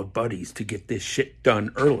big bald buddies to get this shit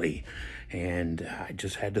done early. And I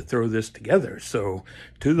just had to throw this together. So,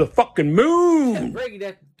 to the fucking moon! Greg,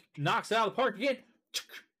 that knocks it out of the park again.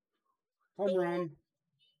 Home run.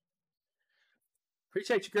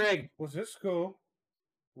 Appreciate you, Greg. Was this cool?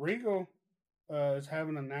 Regal is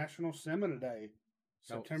having a National Cinema Day,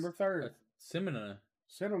 September 3rd. Cinnamon.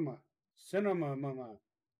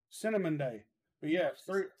 Cinnamon Day. But yeah,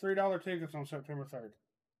 $3 tickets on September 3rd.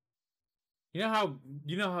 You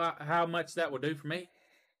know how much that will do for me?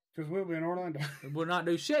 Because we'll be in Orlando. It will not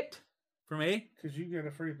do shit for me. Because you get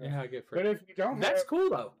a free pass. Yeah, I get free. But if you don't That's cool,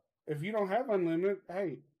 though. If you don't have unlimited,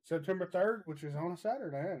 hey, September 3rd, which is on a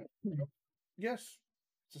Saturday, ain't it? Yes,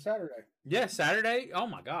 it's a Saturday. Yes, Saturday. Oh,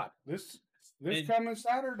 my God. This coming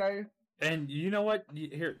Saturday. And you know what?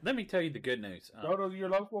 Here, let me tell you the good news. Go to your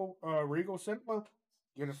local Regal Cinema.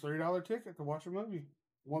 Get a $3 ticket to watch a movie.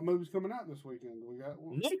 What movie's coming out this weekend? We got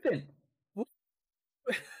one. Nathan.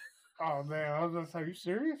 Oh man, I was gonna say, are you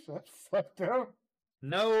serious? That's fucked up.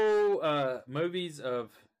 No movies of.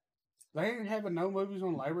 They ain't having no movies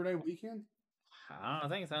on Labor Day weekend. I don't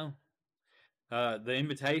think so. The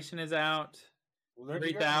Invitation is out. Well, there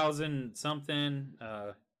you go. 3,000 something.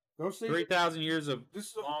 Go see 3,000 years of. This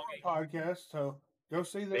is a long podcast, so go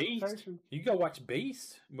see the Beast. Invitation. You go watch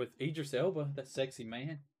Beast with Idris Elba, that sexy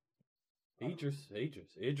man. Idris.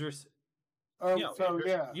 Idris.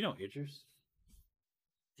 Yeah. You know Idris.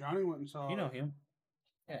 Johnny went and saw. You know him.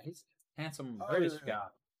 Yeah, he's a handsome British guy.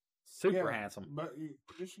 Super handsome. But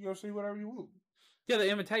you should go see whatever you want. Yeah, The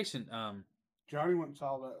Invitation. Johnny went and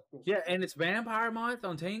saw that. Yeah, and it's Vampire Month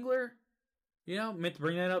on Tingler. You know, meant to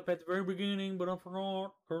bring that up at the very beginning, but I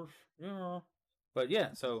forgot. Cause, you know. But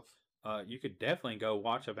yeah, so you could definitely go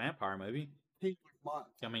watch a vampire movie. Tingler Month.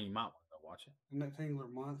 I mean, you might want to go watch it. Isn't that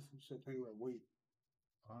Tingler Month? You said Tingler Week.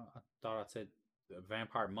 I thought I said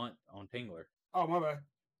Vampire Month on Tingler. Oh, my bad.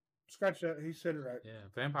 Scratch that. He said it right. Yeah,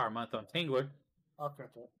 Vampire Month on Tingler. I'll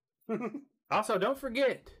cut that. Also, don't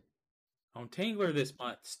forget, on Tingler this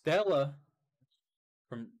month, Stella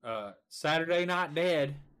from Saturday Night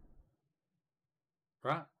Dead.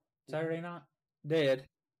 Right? Saturday Night Dead.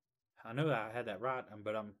 I knew I had that right,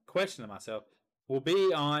 but I'm questioning myself. Will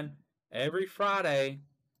be on every Friday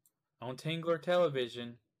on Tingler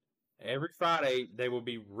Television. Every Friday, they will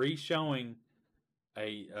be re-showing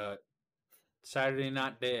a Saturday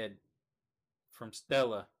Night Dead from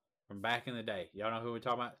Stella from back in the day. Y'all know who we're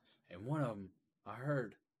talking about? And one of them, I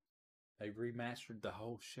heard, they remastered the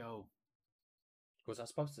whole show. Was I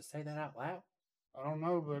supposed to say that out loud? I don't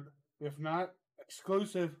know, but if not,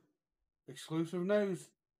 exclusive news.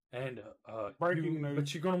 And breaking news.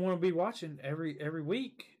 But you're going to want to be watching every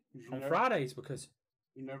week on Fridays because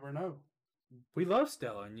you never know. We love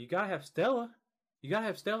Stella, and you got to have Stella. You got to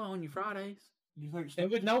have Stella on your Fridays. You think? And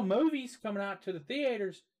with no movies coming out to the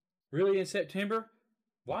theaters really in September,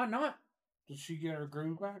 why not? Did she get her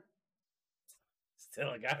groove back?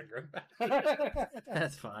 Stella got her groove back.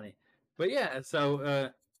 That's funny. But yeah,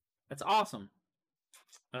 so that's awesome.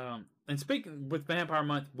 And speaking with Vampire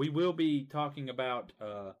Month, we will be talking about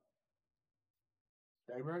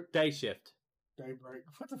Daybreak? Day Shift. Daybreak.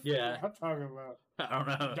 What the fuck Yeah. am I talking about? I don't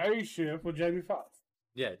know. Day Shift with Jamie Foxx.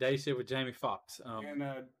 Yeah, Day Shift with Jamie Foxx. And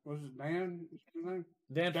was it Dan? What's his name?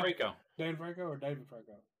 Dan Franco. Dan Franco or David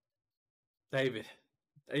Franco? David.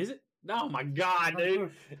 Is it? Oh my God,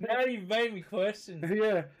 dude. Now you made me question.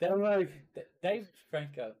 Yeah. I'm like David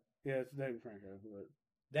Franco. Yeah, it's David Franco. But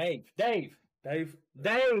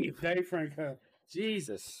Dave Franco.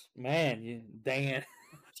 Jesus. Man, you Dan.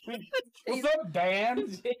 What's up, Dan?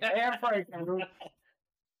 Dan Franco.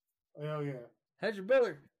 Hell yeah. How's your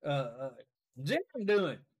brother Jim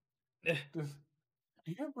doing? Do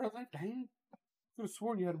you have a brother named Dan? I could have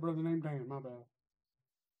sworn you had a brother named Dan. My bad.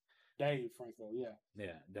 Dave Franco, yeah.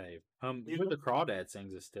 Yeah, Dave. With the Crawdad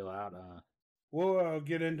sings is still out. We'll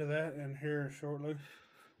get into that in here shortly.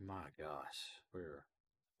 My gosh, we're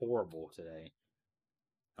horrible today,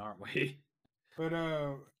 aren't we? But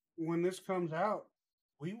when this comes out,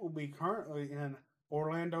 we will be currently in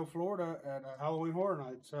Orlando, Florida at Halloween Horror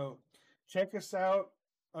Night. So check us out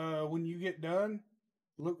when you get done.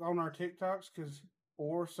 Look on our TikToks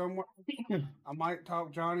or somewhere. I might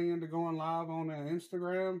talk Johnny into going live on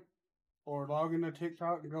Instagram or log into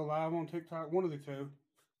TikTok and go live on TikTok. One of the two.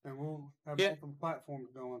 And we'll have different platforms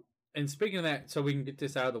going. And speaking of that, so we can get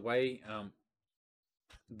this out of the way,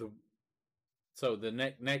 the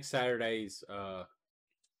next Saturday's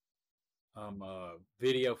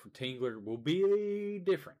video from Tingler will be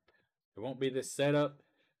different. It won't be this setup.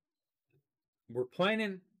 We're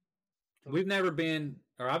planning. I've never been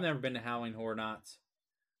to Halloween Horror Nights,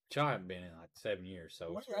 which I haven't been in like 7 years.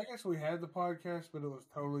 So I guess we had the podcast, but it was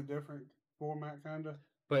totally different format, kind of.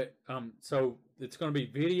 But so it's going to be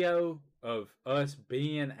video of us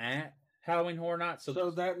being at Halloween Horror Nights.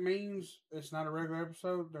 So that means it's not a regular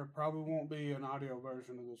episode. There probably won't be an audio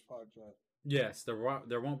version of this podcast. Yes, there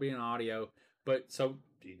won't be an audio. But so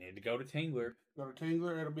you need to go to Tingler. Go to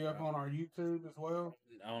Tingler. It'll be up on our YouTube as well.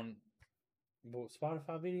 On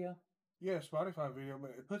Spotify video? Yeah, Spotify video,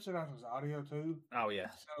 but it puts it out as audio too. Oh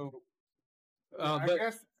yeah. So I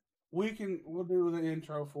guess we'll do the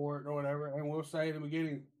intro for it or whatever, and we'll say at the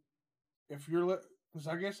beginning if you're because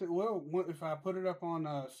I guess it will if I put it up on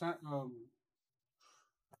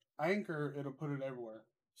Anchor, it'll put it everywhere.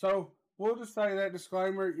 So we'll just say that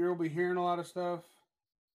disclaimer. You'll be hearing a lot of stuff.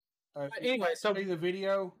 Anyway, so see the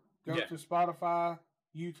video. Go to Spotify,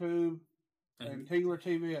 YouTube, and Tingler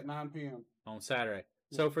TV at 9 p.m. on Saturday.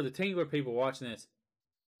 So for the Tingler people watching this,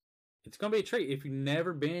 it's going to be a treat. If you've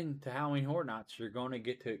never been to Halloween Horror Nights, you're going to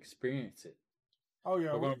get to experience it. Oh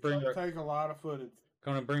yeah, We're we're gonna bring gonna take a lot of footage.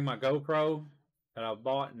 Gonna bring my GoPro that I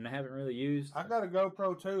bought and haven't really used. I got a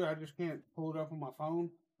GoPro too. I just can't pull it up on my phone,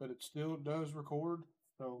 but it still does record.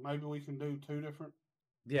 So maybe we can do 2 different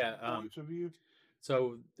points of view.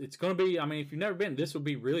 So it's going to be, I mean, if you've never been, this will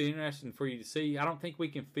be really interesting for you to see. I don't think we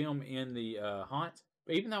can film in the haunts,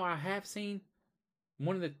 but even though I have seen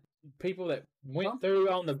one of the people that went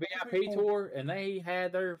through on the VIP tour and they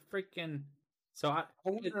had their freaking. So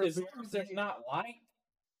as long as there's not light,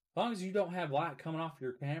 as long as you don't have light coming off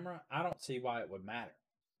your camera, I don't see why it would matter.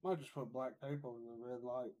 Might just put black tape over the red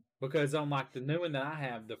light. Because on like the new one that I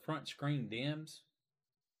have, the front screen dims,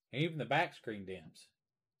 and even the back screen dims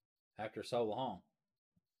after so long.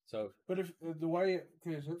 So, but if the way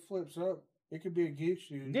because it flips up, it could be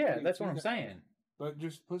against you. Yeah, that's what I'm saying. But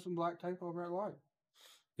just put some black tape over that light.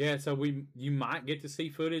 Yeah, so you might get to see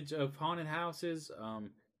footage of haunted houses.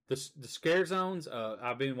 The scare zones.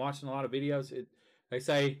 I've been watching a lot of videos. They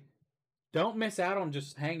say don't miss out on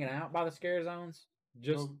just hanging out by the scare zones.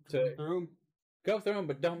 Just go through them,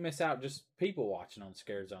 but don't miss out just people watching on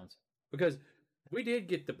scare zones because we did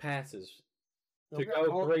get the passes to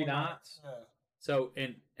go 3 nights. Yeah. So,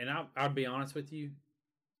 and I'll be honest with you,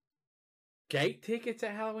 gate tickets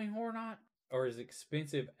at Halloween Horror Night are as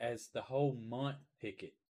expensive as the whole month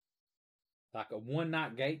ticket. Like a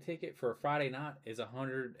 1-night gate ticket for a Friday night is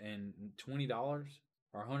 $120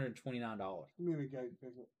 or $129. You mean a gate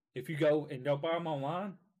ticket? If you go and don't buy them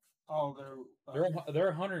online,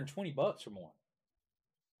 they're $120 or more.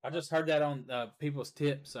 I just heard that on people's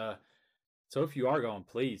tips. So if you are going,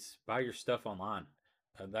 please buy your stuff online.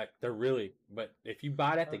 They're really, but if you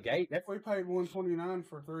buy it at the gate, if we paid $129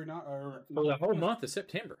 for 3 nights or for the whole month of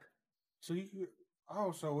September. So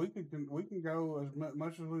so we can go as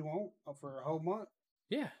much as we want for a whole month.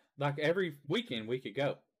 Yeah, like every weekend we could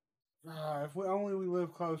go. If we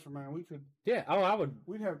live closer, man, we could. Yeah, I would.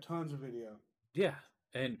 We'd have tons of video. Yeah,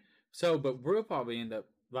 and so, but we'll probably end up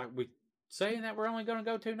like we saying that we're only going to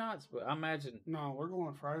go 2 nights, but I imagine. No, we're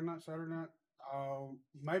going Friday night, Saturday night.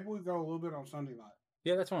 Maybe we go a little bit on Sunday night.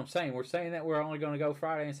 Yeah, that's what I'm saying. We're saying that we're only going to go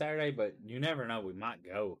Friday and Saturday, but you never know. We might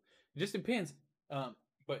go. It just depends.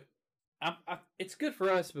 But it's good for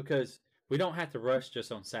us because we don't have to rush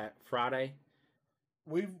just on Friday.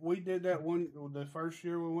 We did that the first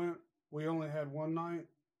year we went. We only had 1 night,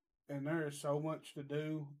 and there is so much to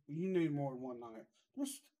do. You need more than 1 night.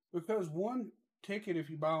 Just because one ticket, if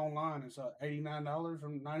you buy online, is $89 or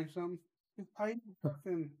 90 something. You pay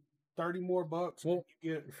fucking $30 more bucks. Well,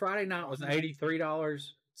 Friday night was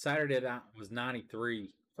 $83. Saturday night was $93.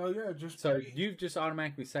 So yeah, you've just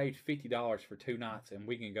automatically saved $50 for 2 nights, and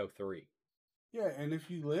we can go 3. Yeah, and if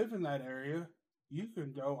you live in that area, you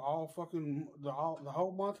can go all fucking the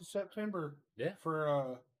whole month of September. Yeah,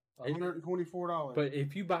 for $124. But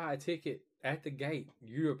if you buy a ticket at the gate,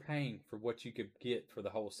 you're paying for what you could get for the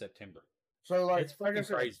whole September. So it's fucking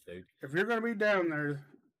crazy, dude. If you're gonna be down there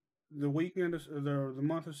the weekend of the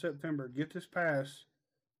month of September, get this pass.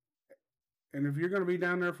 And if you're gonna be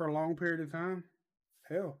down there for a long period of time,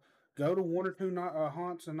 hell, go to 1 or 2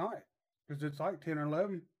 haunts a night because it's like 10 or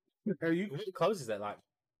 11. Hell, it closes at like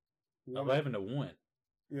 11 to 1.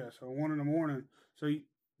 Yeah, so 1 in the morning. So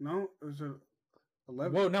it's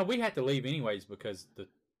 11. Well, no, we had to leave anyways because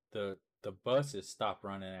the buses stopped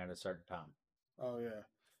running at a certain time. Oh yeah.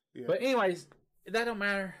 But anyways, that don't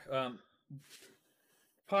matter.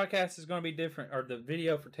 Podcast is going to be different, or the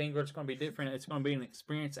video for Tingler is going to be different. It's going to be an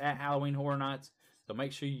experience at Halloween Horror Nights. So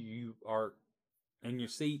make sure you are in your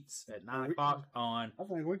seats at 9 o'clock on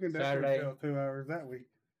Saturday. I think we can definitely fill 2 hours that week.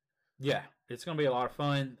 Yeah, it's going to be a lot of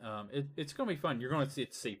fun. It's going to be fun. You're going to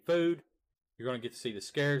get to see food. You're going to get to see the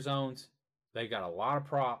scare zones. They got a lot of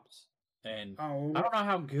props, and I don't know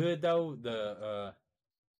how good though the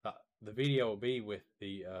video will be with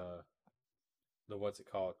the what's it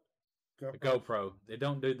called? The GoPro. They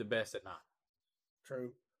don't do the best at night.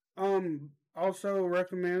 True. Also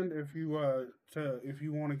recommend if you want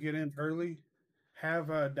to get in early,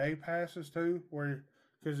 have day passes too,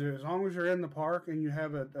 because as long as you're in the park and you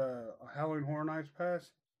have a Halloween Horror Nights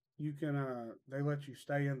pass, you can they let you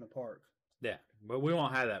stay in the park. Yeah, but we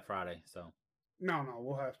won't have that Friday, so. No,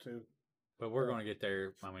 we'll have to. But we're going to get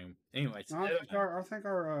there. I mean, anyways. No, I think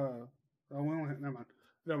our we only never mind.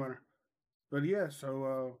 Don't matter. But yeah,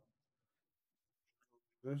 so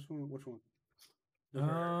this one, which one?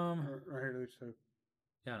 Right here, these 2.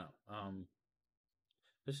 Yeah, no.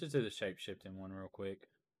 Let's just do the shape shifting one real quick.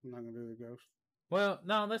 I'm not gonna do the ghost. Well,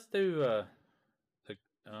 no, let's do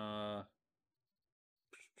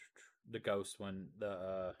the ghost one.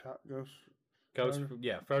 The top ghost. Ghost,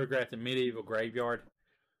 yeah, photographed in medieval graveyard.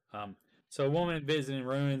 So a woman visiting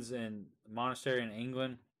ruins in a monastery in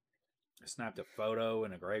England snapped a photo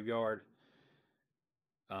in a graveyard.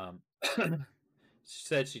 She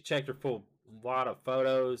said she checked her full lot of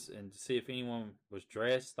photos and to see if anyone was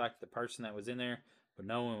dressed like the person that was in there, but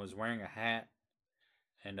no one was wearing a hat.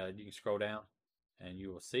 And you can scroll down, and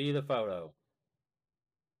you will see the photo.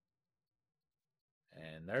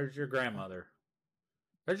 And there's your grandmother.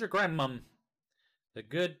 There's your grandmom. The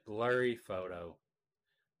good blurry photo.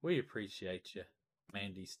 We appreciate you,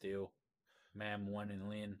 Mandy Steele, Ma'am One and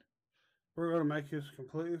Lynn. We're going to make this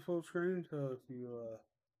completely full screen, so if you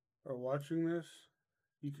are watching this,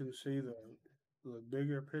 you can see the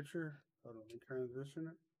bigger picture. Hold on, let me transition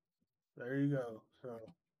it. There you go. So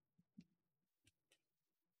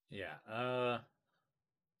yeah,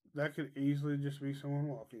 that could easily just be someone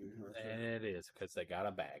walking. And it is, because they got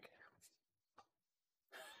a bag.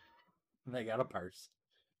 They got a purse.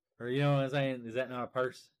 Or you know what I'm saying? Is that not a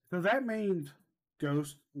purse? So that means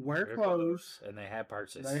ghosts wear clothes. And they have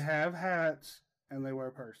purses. They have hats, and they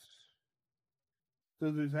wear purses.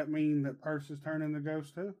 So does that mean that purses turn into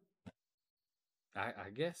ghosts too?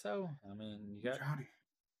 I guess so. I mean, you got Johnny.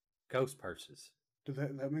 Ghost purses.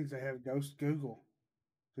 That means they have ghost Google.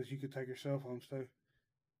 Because you could take your cell phones too.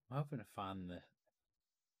 I'm hoping to find the...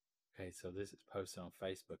 Okay, so this is posted on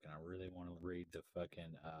Facebook, and I really want to read the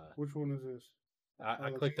fucking... Which one is this?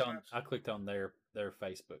 I clicked on their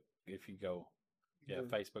Facebook. If you go... Yeah,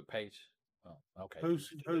 Facebook page. Well, okay.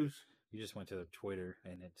 Who's? You just went to the Twitter,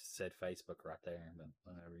 and it said Facebook right there, but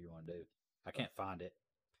whatever you want to do. I can't find it.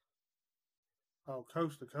 Oh,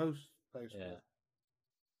 Coast to Coast Facebook.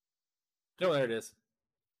 Yeah. Oh, there it is.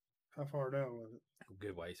 How far down was it?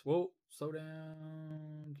 Good ways. Whoa, slow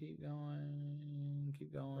down. Keep going.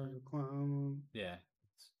 Keep going. Climb. Yeah,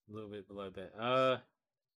 it's a little bit below that.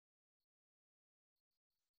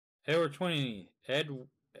 Edward 20.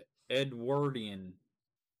 Edwardian.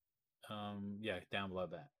 Yeah, down below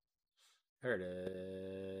that. There it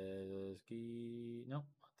is. Nope,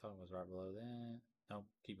 I thought it was right below that. Nope,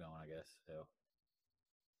 keep going, I guess. So.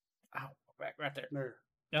 Ow, back right there. There.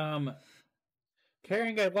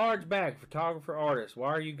 Carrying a large bag, photographer, artist. Why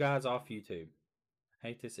are you guys off YouTube? I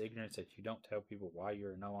hate this ignorance that you don't tell people why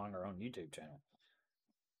you're no longer on YouTube channel.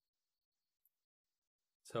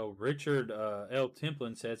 So Richard L.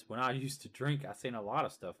 Templin says, when I used to drink, I seen a lot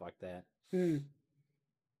of stuff like that.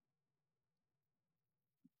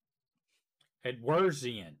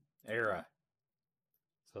 Edwardsian era.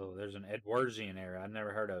 So there's an Edwardsian era. I've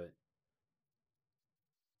never heard of it.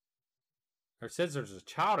 It says there's a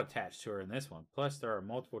child attached to her in this one. Plus, there are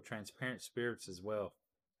multiple transparent spirits as well.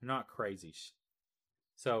 They're not crazy.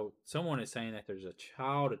 So, someone is saying that there's a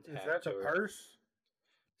child attached to her. Is that the purse?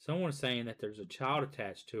 Someone is saying that there's a child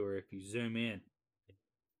attached to her if you zoom in.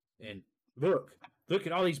 And look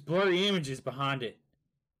at all these blurry images behind it.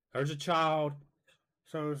 There's a child.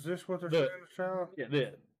 So, is this what they're saying, a child? Yeah,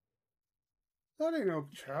 look. That ain't no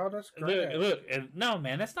child, that's grass. Look, no,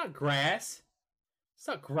 man, that's not grass. It's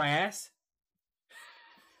not grass.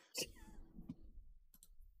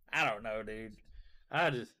 I don't know, dude.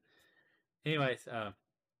 Anyways,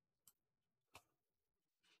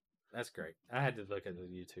 that's great. I had to look at the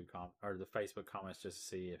YouTube or the Facebook comments just to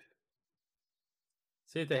see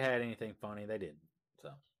if they had anything funny. They didn't. So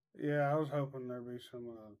yeah, I was hoping there'd be some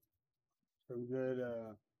good.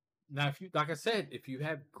 Now, if you, like I said, if you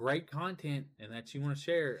have great content and that you want to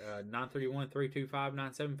share,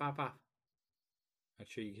 931-325-9755. Make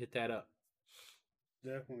sure you hit that up.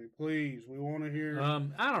 Definitely, please. We want to hear.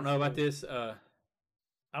 I don't know about this. I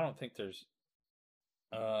don't think there's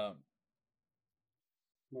much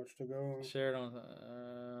to go on. Share it on.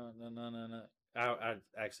 No. I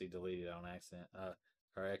actually deleted it on accident.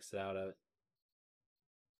 Or exit out of it.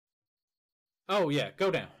 Oh yeah, go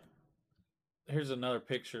down. Here's another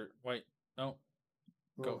picture. Wait, no,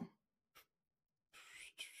 go.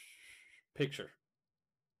 Picture.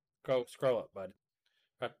 Go scroll up, bud.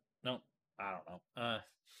 No. I don't know. I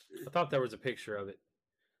thought there was a picture of it.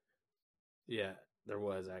 Yeah, there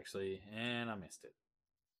was actually, and I missed it.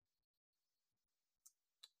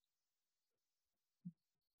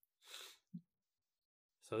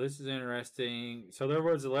 So this is interesting. So there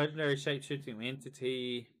was a legendary shape-shifting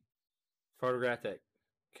entity photographed at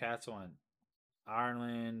Castle in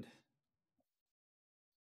Ireland.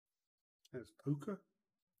 That's Puka?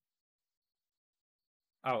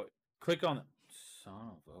 Oh, click on the...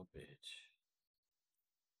 Son of a bitch.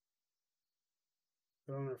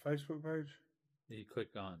 Go on their Facebook page? You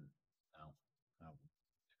click on... No.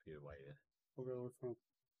 If you waited. We'll go with them.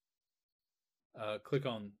 Click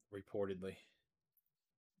on reportedly.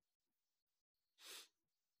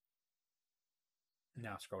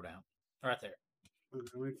 Now scroll down. Right there. Okay,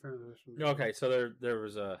 let me turn this one. Okay, so there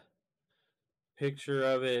was a picture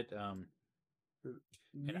of it.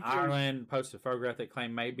 In Ireland, posted a photograph they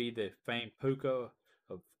claim may be the famed puka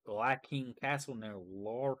of Lackeen Castle near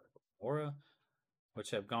Laura,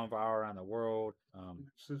 which have gone viral around the world.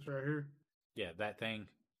 This right here. Yeah, that thing.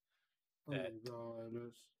 Oh God,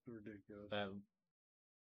 that's ridiculous. That,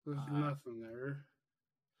 There's nothing there.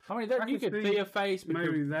 I mean, there, you could see a face.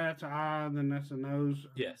 Maybe that's an eye, then that's a nose.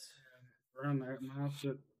 Yes. Around that mouth.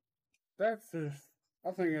 But that's just,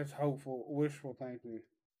 I think that's hopeful, wishful thinking.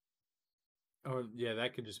 Or yeah,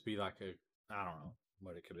 that could just be like I don't know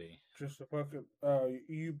what it could be. Just a fucking,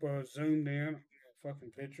 you zoomed in on a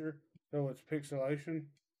fucking picture, so it's pixelation.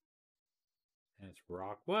 And it's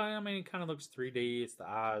rock. Well, I mean, it kind of looks 3D. It's the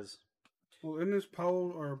eyes. Well, in this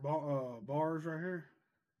pole are bars right here.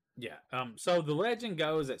 Yeah. So the legend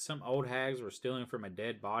goes that some old hags were stealing from a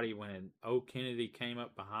dead body when an old Kennedy came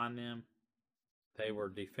up behind them. They were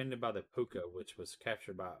defended by the puka, which was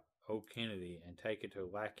captured by old Kennedy and taken to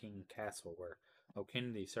Lackeen Castle, where old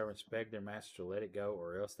Kennedy's servants begged their master to let it go,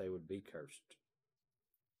 or else they would be cursed.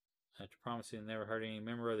 After promising to never hurt any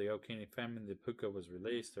member of the old Kennedy family, the puka was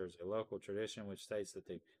released. There's a local tradition which states that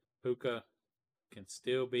the puka can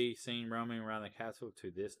still be seen roaming around the castle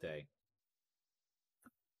to this day.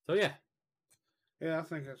 So yeah. Yeah, I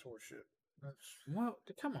think that's horseshit. Well,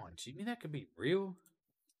 come on, Jimmy, that could be real.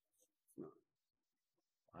 No.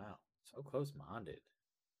 Wow, so close-minded.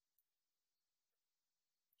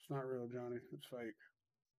 It's not real, Johnny. It's fake.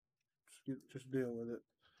 Just deal with it.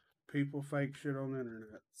 People fake shit on the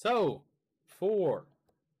internet. So, where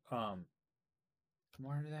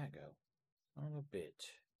did that go? Son of a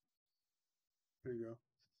bitch. There you go.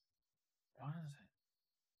 Why is it?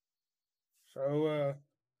 So,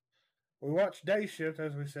 we watched Day Shift,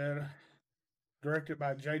 as we said, directed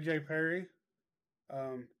by J.J. Perry,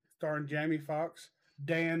 starring Jamie Foxx,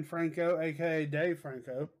 Dan Franco, a.k.a. Dave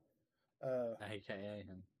Franco. AKA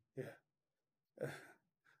him. Yeah.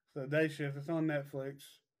 So, Day Shift, it's on Netflix.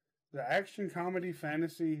 The action, comedy,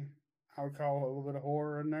 fantasy, I would call a little bit of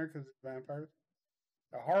horror in there because it's vampires.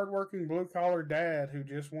 A hardworking blue-collar dad who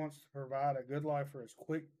just wants to provide a good life for his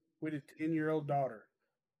quick-witted 10-year-old daughter.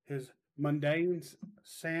 His mundane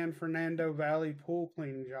San Fernando Valley pool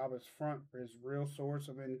cleaning job is front for his real source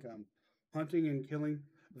of income, hunting and killing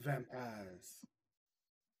vampires.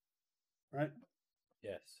 Right?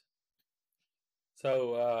 Yes.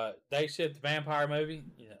 So, Day Shift, the vampire movie.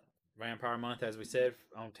 Yeah. Vampire Month, as we said,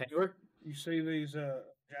 on Taylor. You see these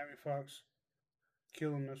Jamie Foxx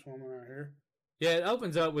killing this woman right here? Yeah, it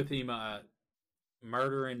opens up with him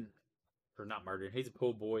murdering, or not murdering. He's a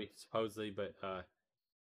pool boy, supposedly, but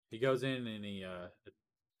he goes in and he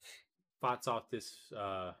fights off this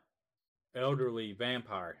elderly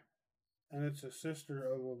vampire. And it's a sister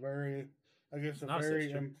of a very, I guess, It's not a very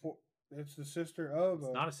sister. important. It's the sister of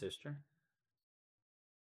It's not a sister.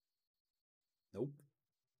 Nope.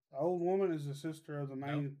 the old woman is the sister of the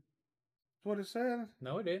main. Nope. That's what it said.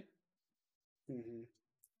 No, it did. Mm-hmm.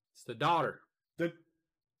 It's the daughter My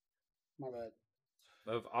bad.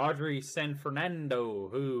 of Audrey San Fernando,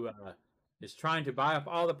 who is trying to buy up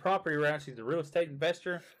all the property around. She's a real estate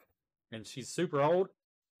investor, and she's super old.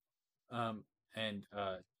 And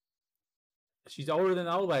she's older than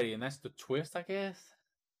the old lady, and that's the twist, I guess.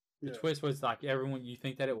 The Yeah. twist was like everyone, you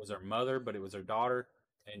think that it was her mother, but it was her daughter,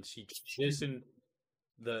 and she listened.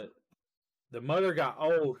 The mother got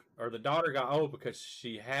old, or the daughter got old because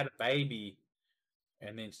she had a baby,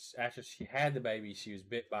 and then after she had the baby, she was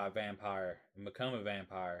bit by a vampire and become a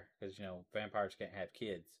vampire because vampires can't have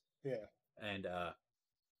kids. Yeah. And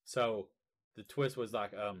so the twist was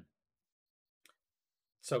like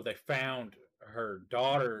so they found her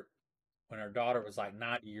daughter when her daughter was like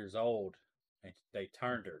 90 years old, and they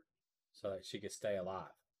turned her so that she could stay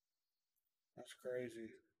alive. That's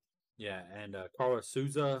crazy. Yeah, and Carlos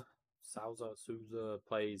Souza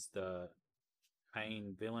plays the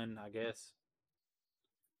main villain, I guess.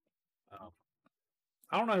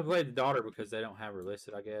 I don't know who played the daughter because they don't have her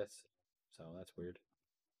listed, I guess. So that's weird.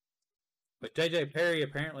 But J.J. Perry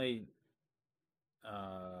apparently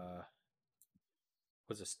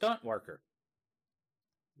was a stunt worker.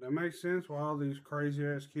 That makes sense why all these crazy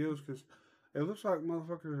ass kills, because it looks like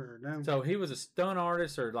motherfuckers are down. So he was a stunt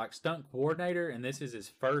artist or like stunt coordinator, and this is his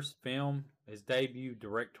first film, his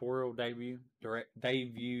directorial debut. Can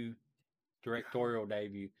you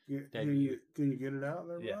get it out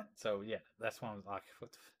there, bro? Yeah. So yeah, that's one. Like,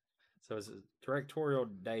 so it's a directorial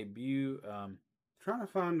debut. Trying to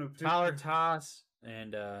find the picture. Tyler Tice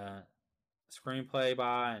and screenplay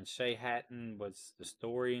by, and Shay Hatton was the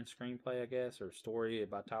story and screenplay, I guess, or story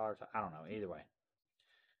by Tyler. I don't know. Either way,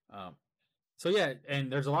 So yeah,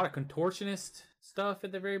 and there's a lot of contortionist stuff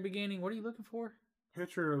at the very beginning. What are you looking for?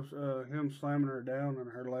 Picture of him slamming her down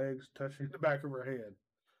and her legs touching the back of her head.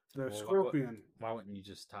 The Well, scorpion. Why wouldn't you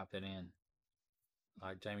just type it in?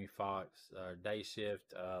 Like Jamie Foxx, day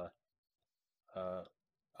shift,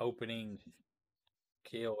 opening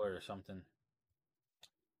kill or something.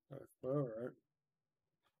 All right.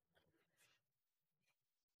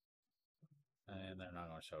 And they're not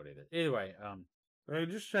going to show it either. Either way, Hey,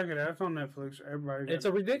 just check it out. It's on Netflix. Everybody. it's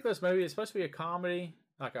a ridiculous movie. It's supposed to be a comedy,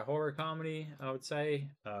 like a horror comedy, I would say.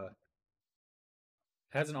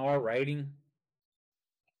 Has an R rating.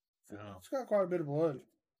 It's got quite a bit of blood.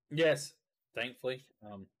 Yes, thankfully.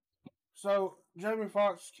 So Jamie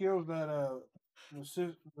Foxx kills that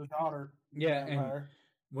the daughter. Yeah, vampire. and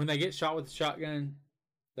when they get shot with the shotgun,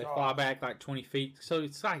 they fly back like 20 feet. So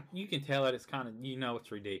it's like you can tell that it's kind of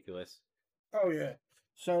it's ridiculous. Oh yeah.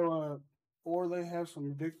 So or they have some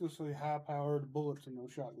ridiculously high powered bullets in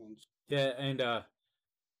those shotguns. Yeah, and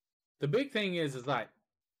the big thing is like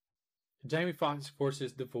Jamie Foxx, of course,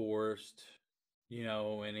 is divorced,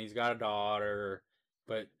 and he's got a daughter,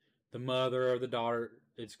 but the mother of the daughter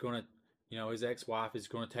is going to, his ex-wife is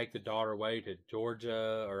going to take the daughter away to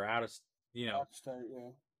Georgia or out of state, yeah.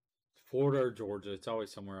 Florida or Georgia. It's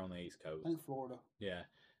always somewhere on the East Coast. I think Florida. Yeah,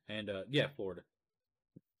 and Florida,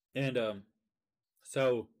 and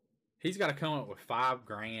so he's got to come up with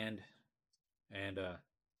 $5,000, and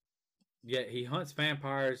he hunts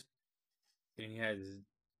vampires, and he has.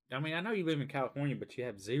 I mean, I know you live in California, but you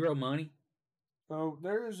have zero money. So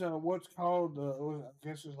there's what's called, I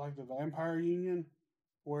guess it's like the Vampire Union,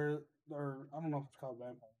 where I don't know if it's called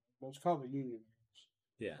Vampire, but it's called the Union.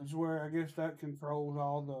 Yeah, it's where I guess that controls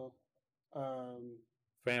all the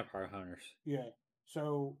vampire hunters. Yeah,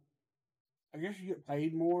 so I guess you get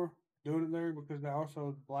paid more doing it there because they're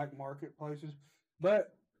also black market places.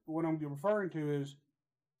 But what I'm referring to is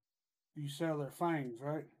you sell their fangs,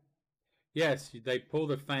 right? Yes, they pull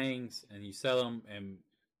their fangs and you sell them. And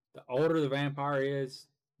the older the vampire is,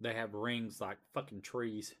 they have rings like fucking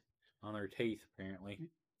trees on their teeth, apparently.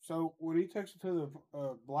 So when he takes it to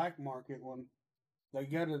the black market one, they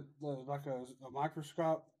get a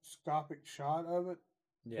microscopic shot of it.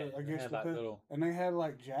 Yeah, I guess little, and they had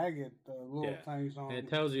like jagged little things on. And it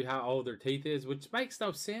tells you how old their teeth is, which makes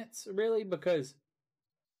no sense really because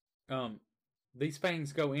these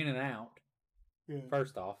fangs go in and out. Yeah.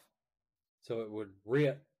 First off, so it would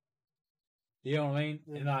rip. You know what I mean?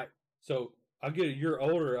 Yeah. And like, so I'll get a year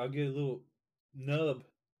older. I'll get a little nub.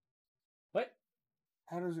 What?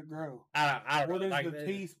 How does it grow? I don't know. Or does the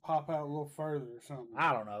teeth pop out a little further or something?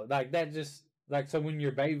 I don't know. Like that just. Like, so when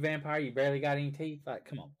you're a baby vampire, you barely got any teeth? Like,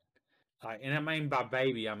 come on. Like, and I mean by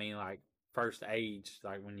baby, I mean like first age.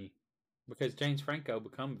 Like when because James Franco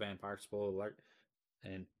become a vampire, spoiler alert.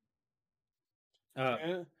 And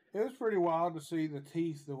it was pretty wild to see the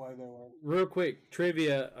teeth the way they were. Real quick,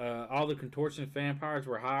 trivia, all the contortionist vampires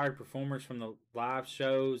were hired performers from the live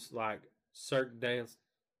shows like Cirque du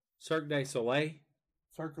Soleil.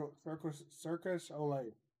 Circus Olay.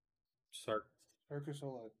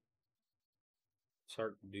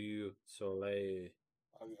 Cirque du Soleil.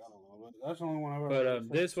 I don't know, but that's the only one I've ever.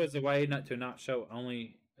 But this was a way not to show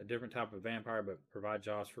only a different type of vampire, but provide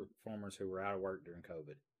jobs for performers who were out of work during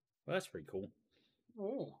COVID. Well, that's pretty cool.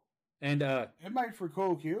 Oh, and it made for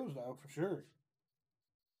cool kills though, for sure.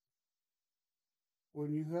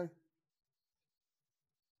 Wouldn't you say?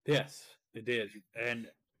 Yes, it did. And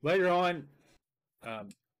later on, I'm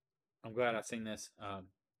glad I seen this.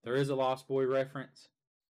 There is a Lost Boy reference.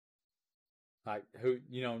 Like, who,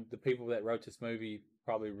 the people that wrote this movie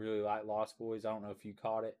probably really like Lost Boys. I don't know if you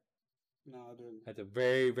caught it. No, I didn't. At the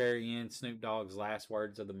very, very end, Snoop Dogg's last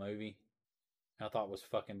words of the movie, I thought was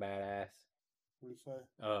fucking badass. What do you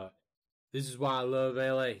say? This is why I love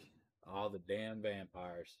LA. All the damn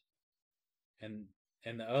vampires. And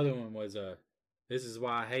the other one was, this is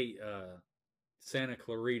why I hate, Santa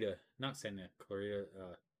Clarita. Not Santa Clarita.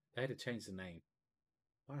 They had to change the name.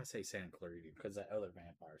 Why did I say Santa Clarita? Because that other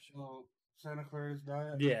vampire show. Santa Clarita's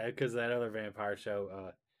Diet? Yeah, because that other vampire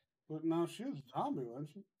show. But no, she was a zombie, wasn't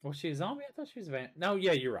she? Was she a zombie? I thought she was a vampire. No,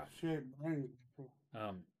 yeah, you're right. She ate brains.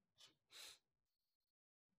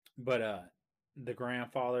 But the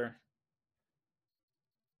grandfather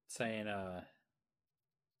saying, oh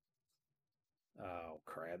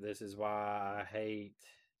crap, this is why I hate.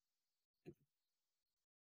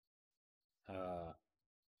 Wow,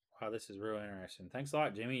 this is real interesting. Thanks a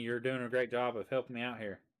lot, Jimmy. You're doing a great job of helping me out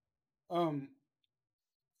here.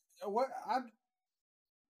 What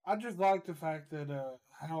I just like the fact that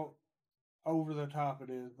how over the top it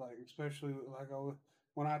is, like especially like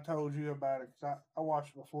when I told you about it, because I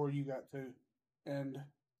watched it before you got to. and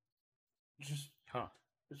just Huh.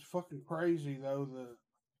 it's fucking crazy though the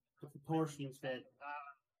proportions that.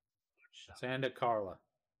 Santa Carla.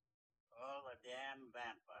 All the damn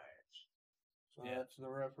vampires. So Yeah. that's the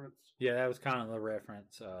reference. Yeah, that was kind of the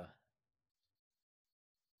reference.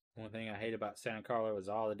 One thing I hate about Santa Carla was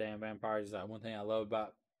all the damn vampires. One thing I love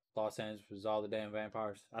about Los Angeles was all the damn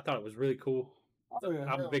vampires. I thought it was really cool. Oh, yeah,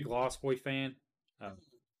 I'm a big Lost Boy fan. Yeah,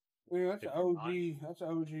 that's an OG. That's an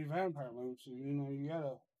OG vampire movie. So you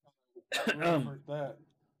gotta Um, reference that.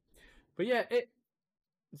 But yeah,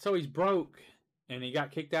 so he's broke and he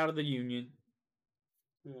got kicked out of the union,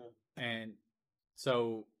 Yeah. and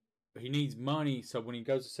so he needs money. So when he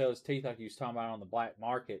goes to sell his teeth, like he was talking about on the black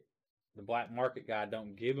market guy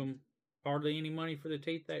don't give him hardly any money for the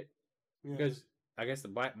teeth because I guess the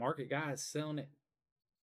black market guy is selling it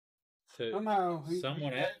to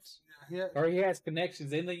someone else. Yeah. Or he has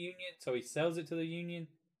connections in the union, so he sells it to the union.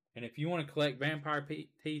 And if you want to collect vampire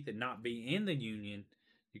teeth and not be in the union,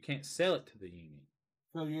 you can't sell it to the union.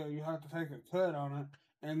 So you have to take a cut on it,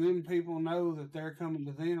 and then people know that they're coming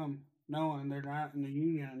to them, knowing they're not in the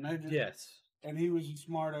union, and they just Yes. And he was a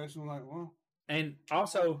smart ass and like, well. And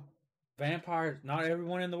also, vampires. Not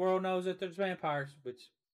everyone in the world knows that there's vampires,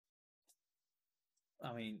 which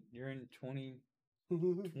I mean, you're in in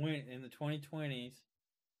the 2020s.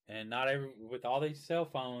 And not with all these cell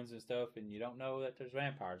phones and stuff, and you don't know that there's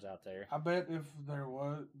vampires out there. I bet if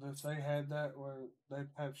they had that, where they'd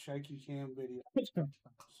have shaky cam video.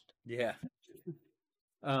 Yeah.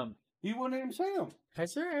 You wouldn't even see them.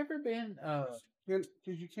 Has there ever been? Because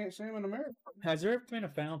you can't see them in America. Has there ever been a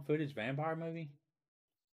found footage vampire movie?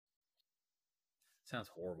 Sounds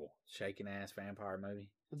horrible. Shaking ass vampire movie.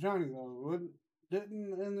 Johnny though,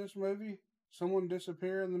 didn't in this movie someone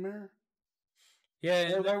disappear in the mirror?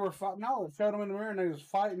 Yeah, they were fighting. No, it showed them in the mirror and they was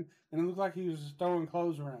fighting, and it looked like he was throwing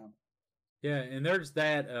clothes around. Yeah, and there's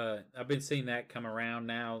that. I've been seeing that come around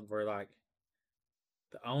now, where like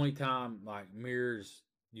the only time like mirrors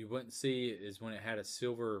you wouldn't see is when it had a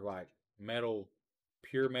silver like metal,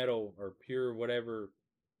 pure metal or pure whatever.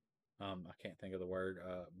 I can't think of the word.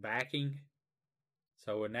 Backing.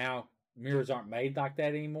 So now mirrors aren't made like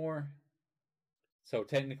that anymore. So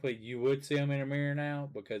technically, you would see them in a mirror now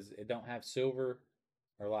because it don't have silver.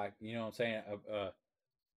 Or like, you know what I'm saying?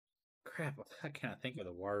 Crap, I can't think of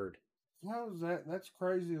the word. How is that? That's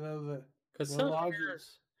crazy though. That because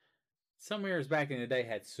some mirrors back in the day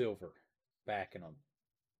had silver backing them.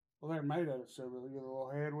 Well, they're made out of silver. They get a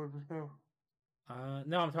little head with it though.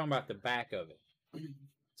 No, I'm talking about the back of it,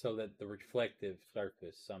 so that the reflective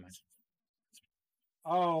surface somehow.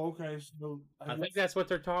 Oh, okay. So I think that's what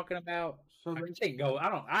they're talking about. So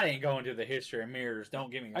I didn't go into the history of mirrors.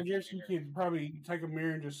 Don't give me. I guess you could probably take a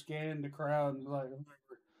mirror and just scan the crowd and like.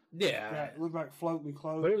 Yeah, it looked like floating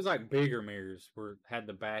clothes. But it was like bigger mirrors had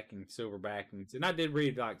the backing, silver backings. And I did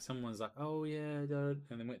read like someone's like, oh yeah, dude,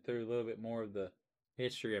 and then went through a little bit more of the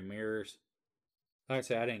history of mirrors. Like I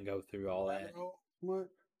said, I didn't go through all that. What?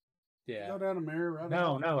 Yeah. Go down a mirror. Right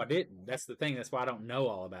no, I didn't. That's the thing. That's why I don't know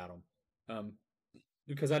all about them.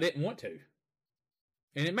 Because I didn't want to.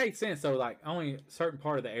 And it made sense though. Like only a certain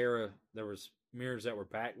part of the era there was mirrors that were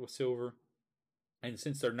backed with silver, and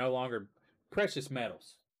since they're no longer precious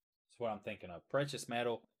metals. What I'm thinking of, precious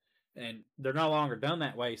metal, and they're no longer done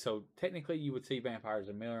that way. So technically, you would see vampires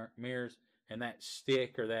in mirrors, and that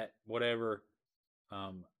stick or that whatever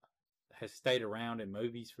has stayed around in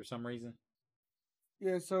movies for some reason.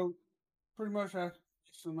 Yeah, so pretty much, the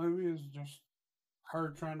movie is just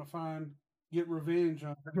her trying to get revenge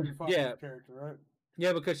on her character, right?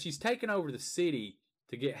 Yeah, because she's taken over the city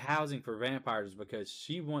to get housing for vampires because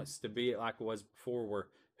she wants to be like it was before, where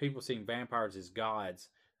people seeing vampires as gods.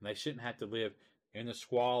 And they shouldn't have to live in the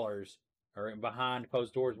squalors or behind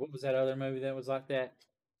closed doors. What was that other movie that was like that?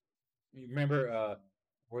 You remember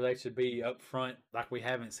where they should be up front, like we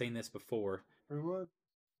haven't seen this before. For what?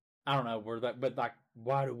 I don't know. But like,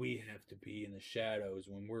 why do we have to be in the shadows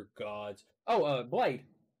when we're gods? Oh, Blade.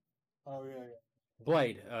 Oh yeah.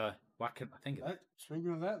 Blade. Why couldn't I think of that?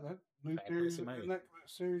 Speaking of that new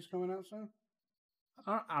series coming out soon.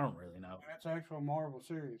 I don't really know. That's actually a Marvel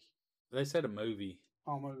series. They said a movie.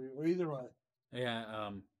 Oh, movie. Well, either way. Yeah.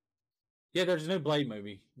 Yeah. There's a new Blade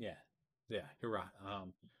movie. Yeah. You're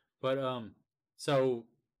right. So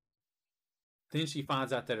then she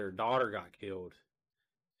finds out that her daughter got killed,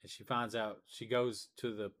 and she finds out she goes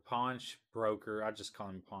to the pawnbroker. I just call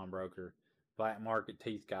him pawnbroker, black market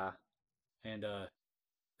teeth guy, and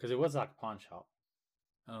because it was like a pawn shop.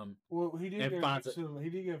 Well, he did get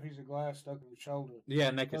a piece of glass stuck in his shoulder. Yeah,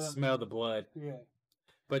 and they could smell the blood. Yeah.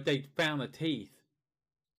 But they found the teeth.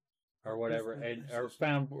 or whatever, or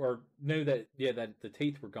found or knew that that the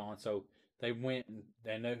teeth were gone, so they went and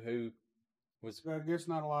they knew who was. I guess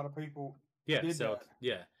not a lot of people. Yeah, did so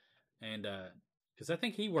that. and because I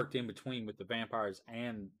think he worked in between with the vampires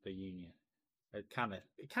and the Union. It kind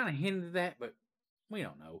of hinted that, but we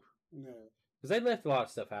don't know. Yeah, because they left a lot of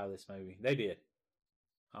stuff out of this movie. They did,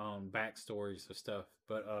 backstories of stuff.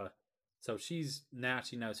 But so she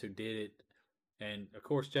knows who did it, and of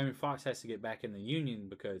course Jamie Foxx has to get back in the Union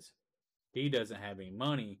because he doesn't have any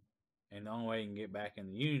money, and the only way he can get back in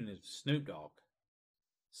the Union is Snoop Dogg.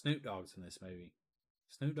 Snoop Dogg's in this movie.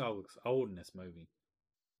 Snoop Dogg looks old in this movie.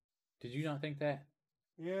 Did you not think that?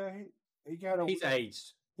 Yeah, he got a. He's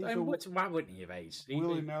aged. He's Why wouldn't he have aged?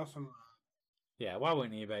 Willie Nelson. Yeah, why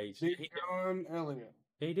wouldn't he have aged? John Elliott.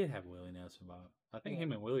 He did have Willie Nelson vibe. I think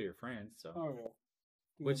him and Willie are friends. So, oh yeah.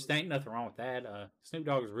 Which ain't nothing wrong with that. Snoop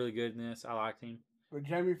Dogg was really good in this. I liked him. But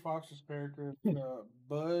Jamie Foxx's character,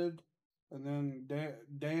 Bud, and then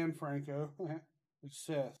Dan Franco,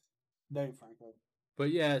 Seth, Dave Franco.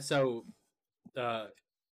 But yeah, so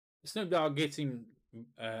Snoop Dogg gets him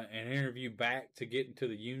an interview back to get into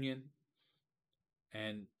the Union.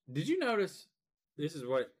 And did you notice? This is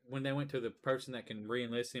when they went to the person that can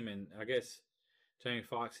re-enlist him, and I guess Jamie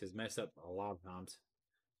Foxx has messed up a lot of times.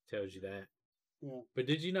 Tells you that. Yeah. But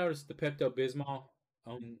did you notice the Pepto-Bismol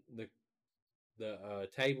on the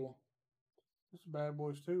table? It's Bad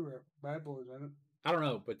Boys 2, right? Bad Boys, ain't it? I don't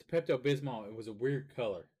know, but the Pepto-Bismol, it was a weird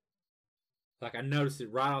color. Like, I noticed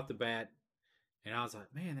it right off the bat, and I was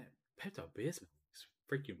like, man, that Pepto-Bismol is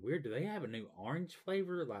freaking weird. Do they have a new orange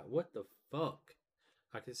flavor? Like, what the fuck?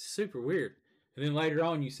 Like, it's super weird. And then later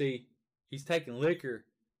on, you see he's taking liquor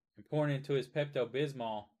and pouring it into his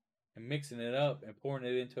Pepto-Bismol and mixing it up and pouring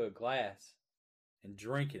it into a glass and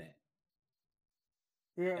drinking it.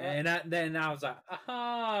 Yeah. And then I was like,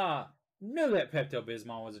 aha! Knew that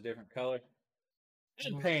Pepto-Bismol was a different color. I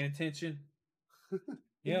wasn't paying attention.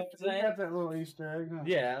 You know what I'm saying? Got that little Easter egg, huh?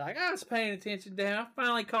 Yeah, like I was paying attention. Damn, I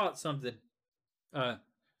finally caught something.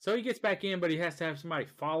 So he gets back in, but he has to have somebody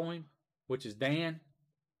follow him, which is Dan.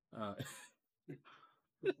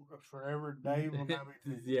 Forever Dave will not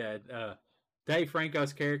be. Yeah, Dave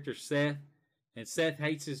Franco's character Seth, and Seth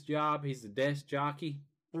hates his job. He's the desk jockey.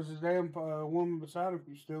 There's a damn woman beside him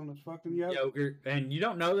stealing his fucking yogurt, and you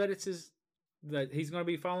don't know that it's that he's going to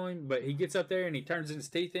be following. But he gets up there and he turns his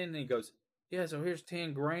teeth in and he goes, "Yeah, so here's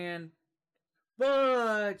 $10,000,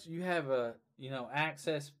 but you have a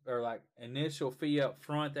access or like initial fee up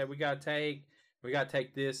front that we got to take. We got to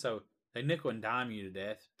take this." So they nickel and dime you to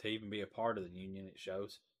death to even be a part of the Union, it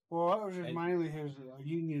shows. Well, that was just mainly his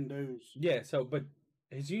union dues. Yeah, but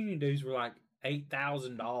his union dues were like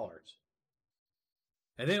 $8,000.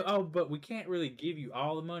 And then, but we can't really give you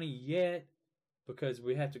all the money yet because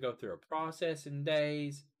we have to go through a process in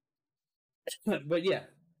days. But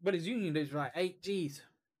his union dues were like 8 G's.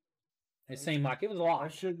 It seemed like it was a lot.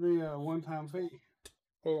 That should be a one-time fee.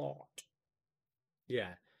 A lot.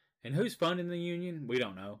 Yeah. And who's funding the union? We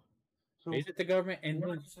don't know. So is it the government? And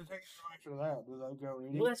where does it take after that? Do they go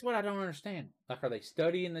in? Well, that's what I don't understand. Like, are they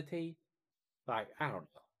studying the teeth? Like, I don't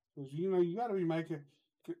know. Because you got to be making.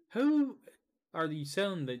 Who are you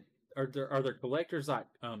selling the? Are there collectors like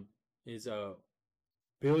is a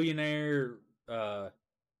billionaire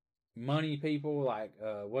money people like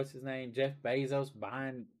what's his name, Jeff Bezos,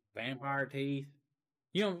 buying vampire teeth?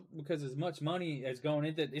 Because as much money as going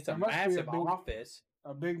into it's a massive office.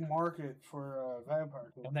 A big market for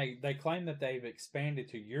vampire teeth. And they claim that they've expanded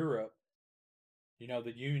to Europe. The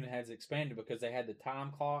union has expanded because they had the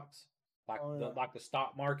time clocks, like the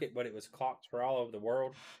stock market, but it was clocks for all over the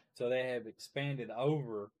world. So they have expanded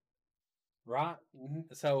over, right?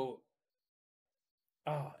 Mm-hmm. So,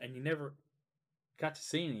 and you never got to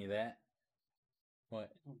see any of that.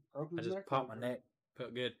 What? I just popped my neck.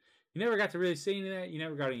 Felt good. You never got to really see any of that? You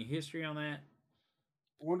never got any history on that?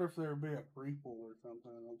 I wonder if there'll be a prequel or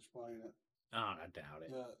something that'll explain it. Oh, I doubt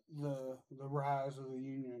it. The rise of the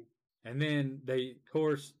Union. And then of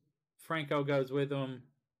course, Franco goes with them,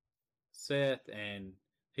 Seth, and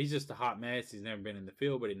he's just a hot mess. He's never been in the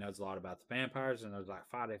field, but he knows a lot about the vampires, and there's like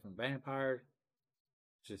 5 different vampires.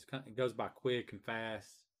 It goes by quick and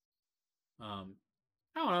fast. I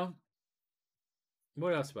don't know.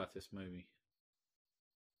 What else about this movie?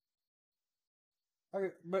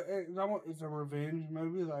 Okay, but it's a revenge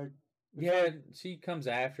movie, like. Yeah, she comes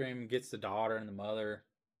after him and gets the daughter and the mother.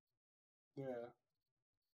 Yeah.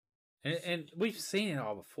 And we've seen it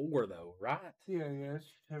all before, though, right? Yeah.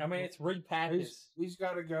 It's repackaged. He's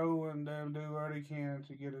got to go and do what he can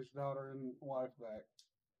to get his daughter and wife back.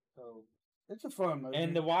 So it's a fun movie.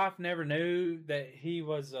 And the wife never knew that he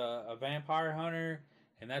was a vampire hunter,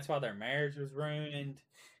 and that's why their marriage was ruined.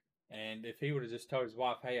 And if he would have just told his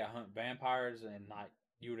wife, "Hey, I hunt vampires," and like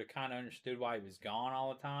you would have kind of understood why he was gone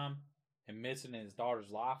all the time and missing his daughter's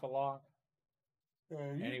life a lot.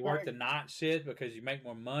 And he worked the night shift because you make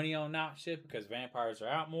more money on night shift because vampires are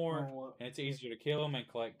out more and it's easier to kill them and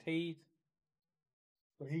collect teeth.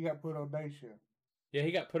 But he got put on day shift. Yeah,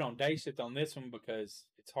 he got put on day shift on this one because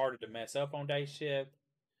it's harder to mess up on day shift.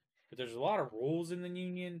 But there's a lot of rules in the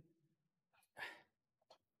union.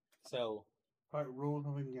 So, like rules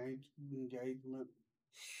of engagement.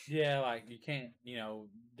 Yeah, like you can't,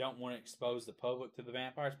 don't want to expose the public to the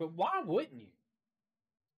vampires. But why wouldn't you?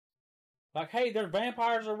 Like, hey, their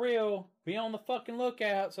vampires are real. Be on the fucking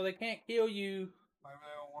lookout so they can't kill you. Maybe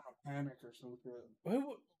they don't want to panic or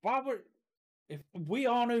something. Why would... If we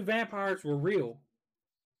all knew vampires were real,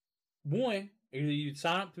 one, either you'd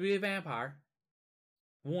sign up to be a vampire.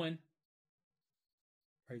 One.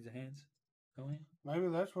 Raise the hands. Go in. Maybe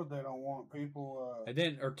that's what they don't want. People... And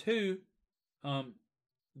then, or two,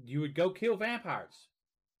 you would go kill vampires.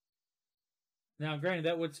 Now, granted,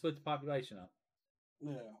 that would split the population up.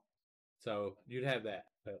 Yeah. So, you'd have that.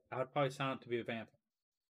 But I would probably sign up to be a vampire.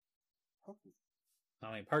 Okay.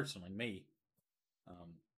 I mean, personally, me.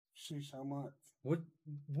 See so much.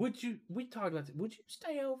 Would you, we talked about this, would you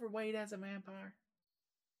stay overweight as a vampire?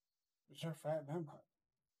 It's a fat vampire.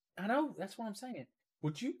 I know, that's what I'm saying.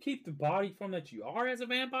 Would you keep the body form that you are as a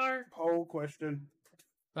vampire? Poll question.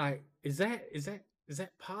 Like, is that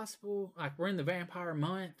possible? Like, we're in the vampire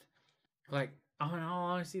month. Like, in all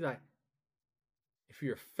honesty, like, if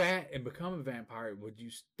you're fat and become a vampire, would you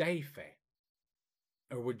stay fat?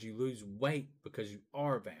 Or would you lose weight because you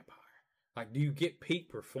are a vampire? Like, do you get peak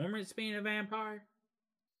performance being a vampire?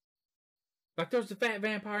 Like, there's the fat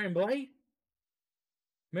vampire in Blade.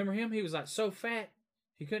 Remember him? He was like so fat,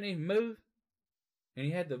 he couldn't even move. And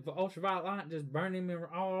he had the ultraviolet light just burning him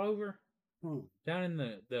all over. Down in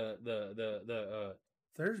the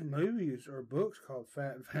There's movies or books called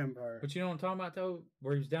Fat Vampire. But you know what I'm talking about though?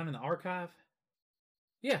 Where he was down in the archive?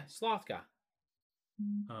 Yeah, Sloth Guy.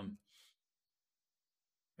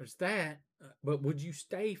 There's that. But would you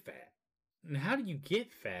stay fat? And how do you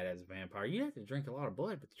get fat as a vampire? You have to drink a lot of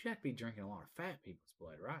blood, but you have to be drinking a lot of fat people's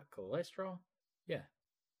blood, right? Cholesterol? Yeah.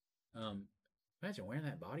 Imagine wearing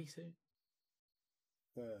that bodysuit.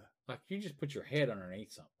 Like you just put your head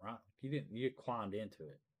underneath something, right? You climbed into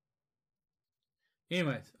it.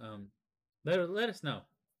 Anyways, let us know.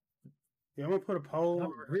 Yeah, I'm gonna put a poll.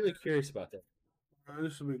 I'm really curious about that.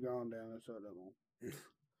 This will be gone down. That's what I want.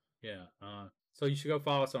 Yeah. So you should go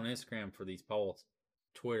follow us on Instagram for these polls,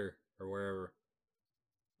 Twitter or wherever.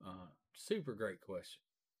 Super great question.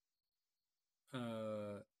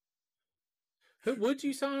 Who would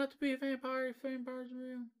you sign up to be a vampire if vampires are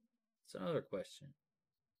real? It's another question.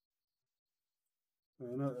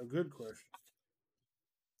 A good question.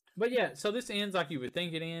 But yeah, so this ends like you would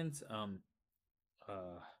think it ends. You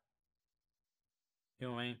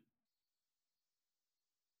know what I mean?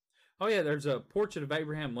 Oh yeah, there's a portrait of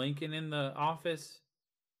Abraham Lincoln in the office.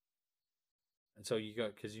 And so you go,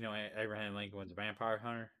 because Abraham Lincoln was a vampire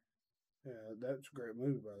hunter. Yeah, that's a great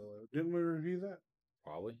movie, by the way. Didn't we review that?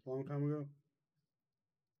 Probably. A long time ago.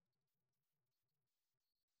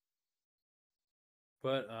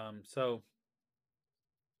 But, so,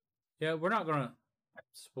 yeah, we're not going to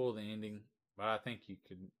spoil the ending, but I think you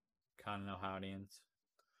could kind of know how it ends.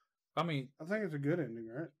 I mean, I think it's a good ending,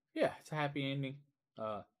 right? Yeah, it's a happy ending.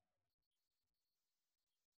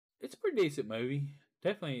 It's a pretty decent movie.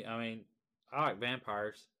 Definitely, I mean, I like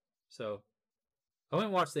vampires, so I went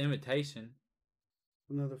and watched The Invitation.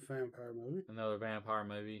 Another vampire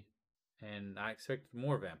movie. And I expected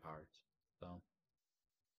more vampires. So,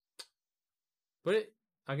 but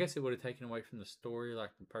I guess it would have taken away from the story,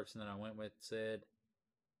 like the person that I went with said.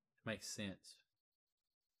 It makes sense.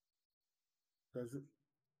 Does it?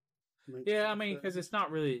 Yeah, I mean, because it's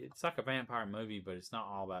not really, it's like a vampire movie, but it's not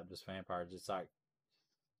all about just vampires. It's like,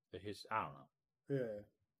 I don't know. Yeah.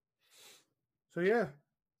 So, yeah.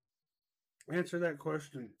 Answer that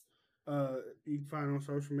question. You can find on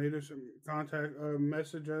social media, some contact,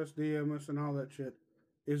 message us, DM us, and all that shit.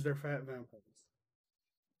 Is there fat vampires?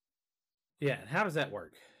 Yeah, and how does that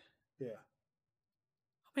work? Yeah.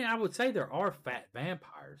 I mean, I would say there are fat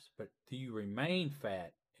vampires, but do you remain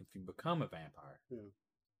fat if you become a vampire? Yeah.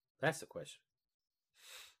 That's the question.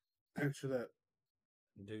 Answer that.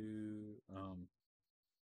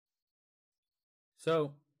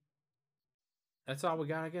 So, that's all we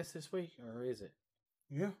got, I guess, this week, or is it?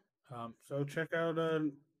 Yeah. So check out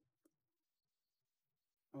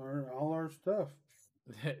all our stuff.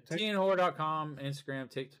 TNHorror.com, Instagram,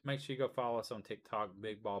 TikTok. Make sure you go follow us on TikTok,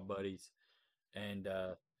 Big Ball Buddies. And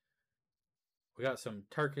we got some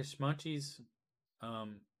Turkish munchies,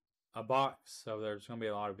 a box. So there's going to be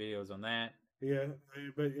a lot of videos on that. Yeah,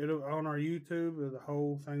 but it'll on our YouTube. The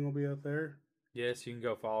whole thing will be up there. Yes, you can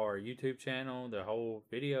go follow our YouTube channel. The whole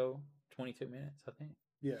video, 22 minutes, I think.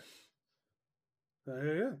 Yeah.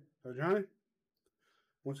 Yeah. So Johnny,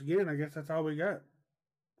 once again, I guess that's all we got.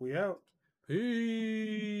 We out.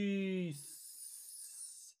 Peace.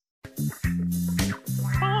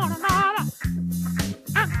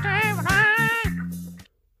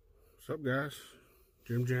 What's up, guys?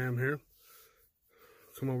 Jim Jam here.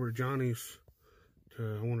 Come over to Johnny's.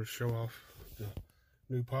 I want to show off the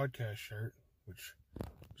new podcast shirt, which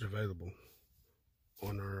is available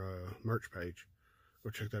on our merch page. Go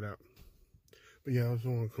check that out. But yeah, I just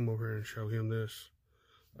want to come over here and show him this.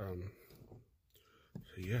 So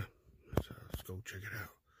yeah, let's go check it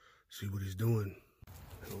out. See what he's doing.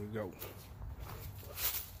 Here we go.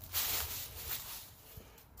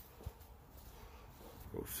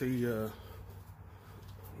 Go see what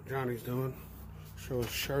Johnny's doing. Show his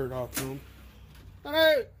shirt off to him.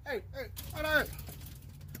 Hey!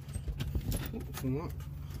 Come up.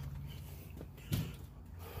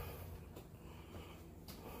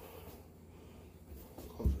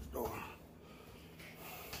 Close this door.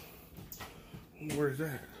 Where's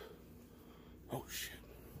that? Oh shit.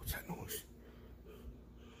 What's that noise?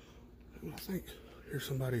 I think here's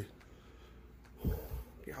somebody.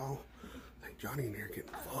 Y'all, I think Johnny in there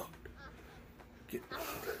getting fucked.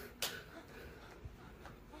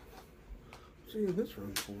 What's he in this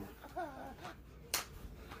room for?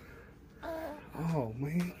 Oh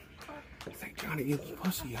man. I think Johnny eating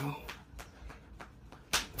pussy, y'all.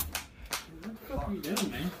 What the fuck are you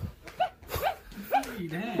doing, man? What are you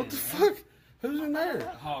doing? What the fuck? Who's in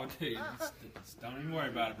there? Oh, dude, just don't even worry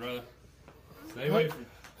about it, brother. Stay away from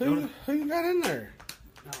Who you got in there?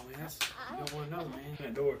 No, man, you don't want to know, man.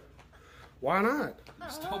 That door. Why not?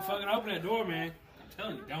 Just don't fucking open that door, man. I'm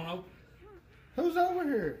telling you, don't open. Who's over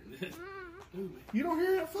here? Dude, man. You don't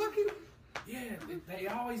hear that fucking? Yeah, they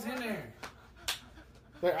always in there.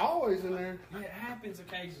 They're always in there. Yeah, it happens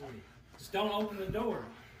occasionally. Just don't open the door.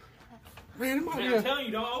 Man, it might Man, be I'm telling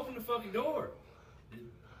you, don't open the fucking door.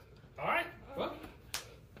 All right? Fuck.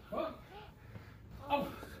 Oh,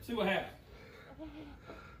 see what happens.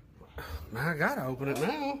 Man, I gotta open it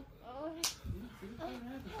now.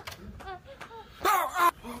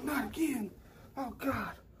 Oh, not again. Oh,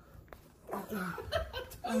 God. Oh, God.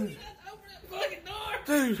 Open that fucking door.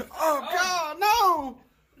 Dude, oh, God, no.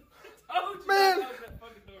 Told you Man. to open that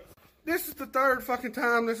fucking door. This is the third fucking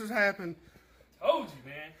time this has happened. Told you,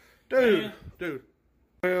 man. Dude.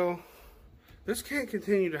 Well, this can't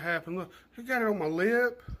continue to happen. Look, you got it on my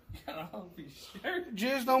lip. You got all your shirt.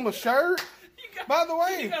 Jizzed on my shirt. By the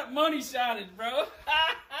way. You got money shotted, bro.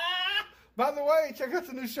 By the way, check out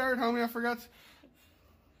the new shirt, homie. I forgot.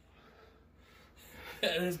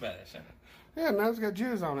 That is badass. Yeah, now it's got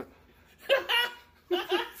jizz on it.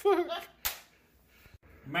 Fuck.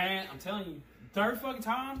 Man, I'm telling you, third fucking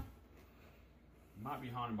time, you might be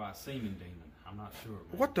haunted by a semen demon. I'm not sure.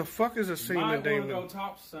 Man. What the fuck is a semen might demon? want to go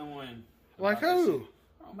talk to someone. Like about that who? shit.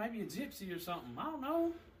 Oh, maybe a gypsy or something. I don't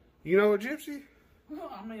know. You know a gypsy? Well,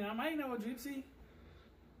 I mean, I may know a gypsy.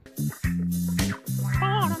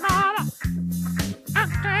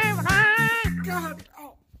 God.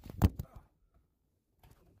 Oh.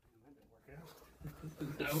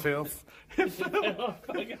 Filth.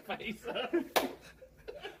 Fucking face up.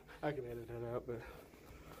 I can edit that out, but.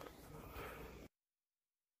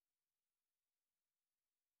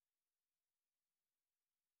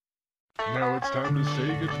 Now it's time to say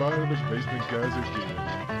goodbye to the basement guys again.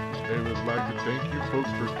 They would like to thank you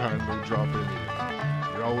folks for kindly dropping in.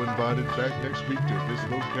 You're all invited back next week to this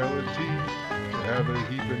locality to have a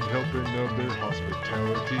heaping helping of their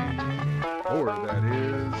hospitality. Or that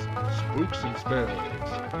is, spooks and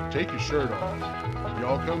spells. Take your shirt off.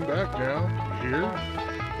 Y'all come back now, you hear?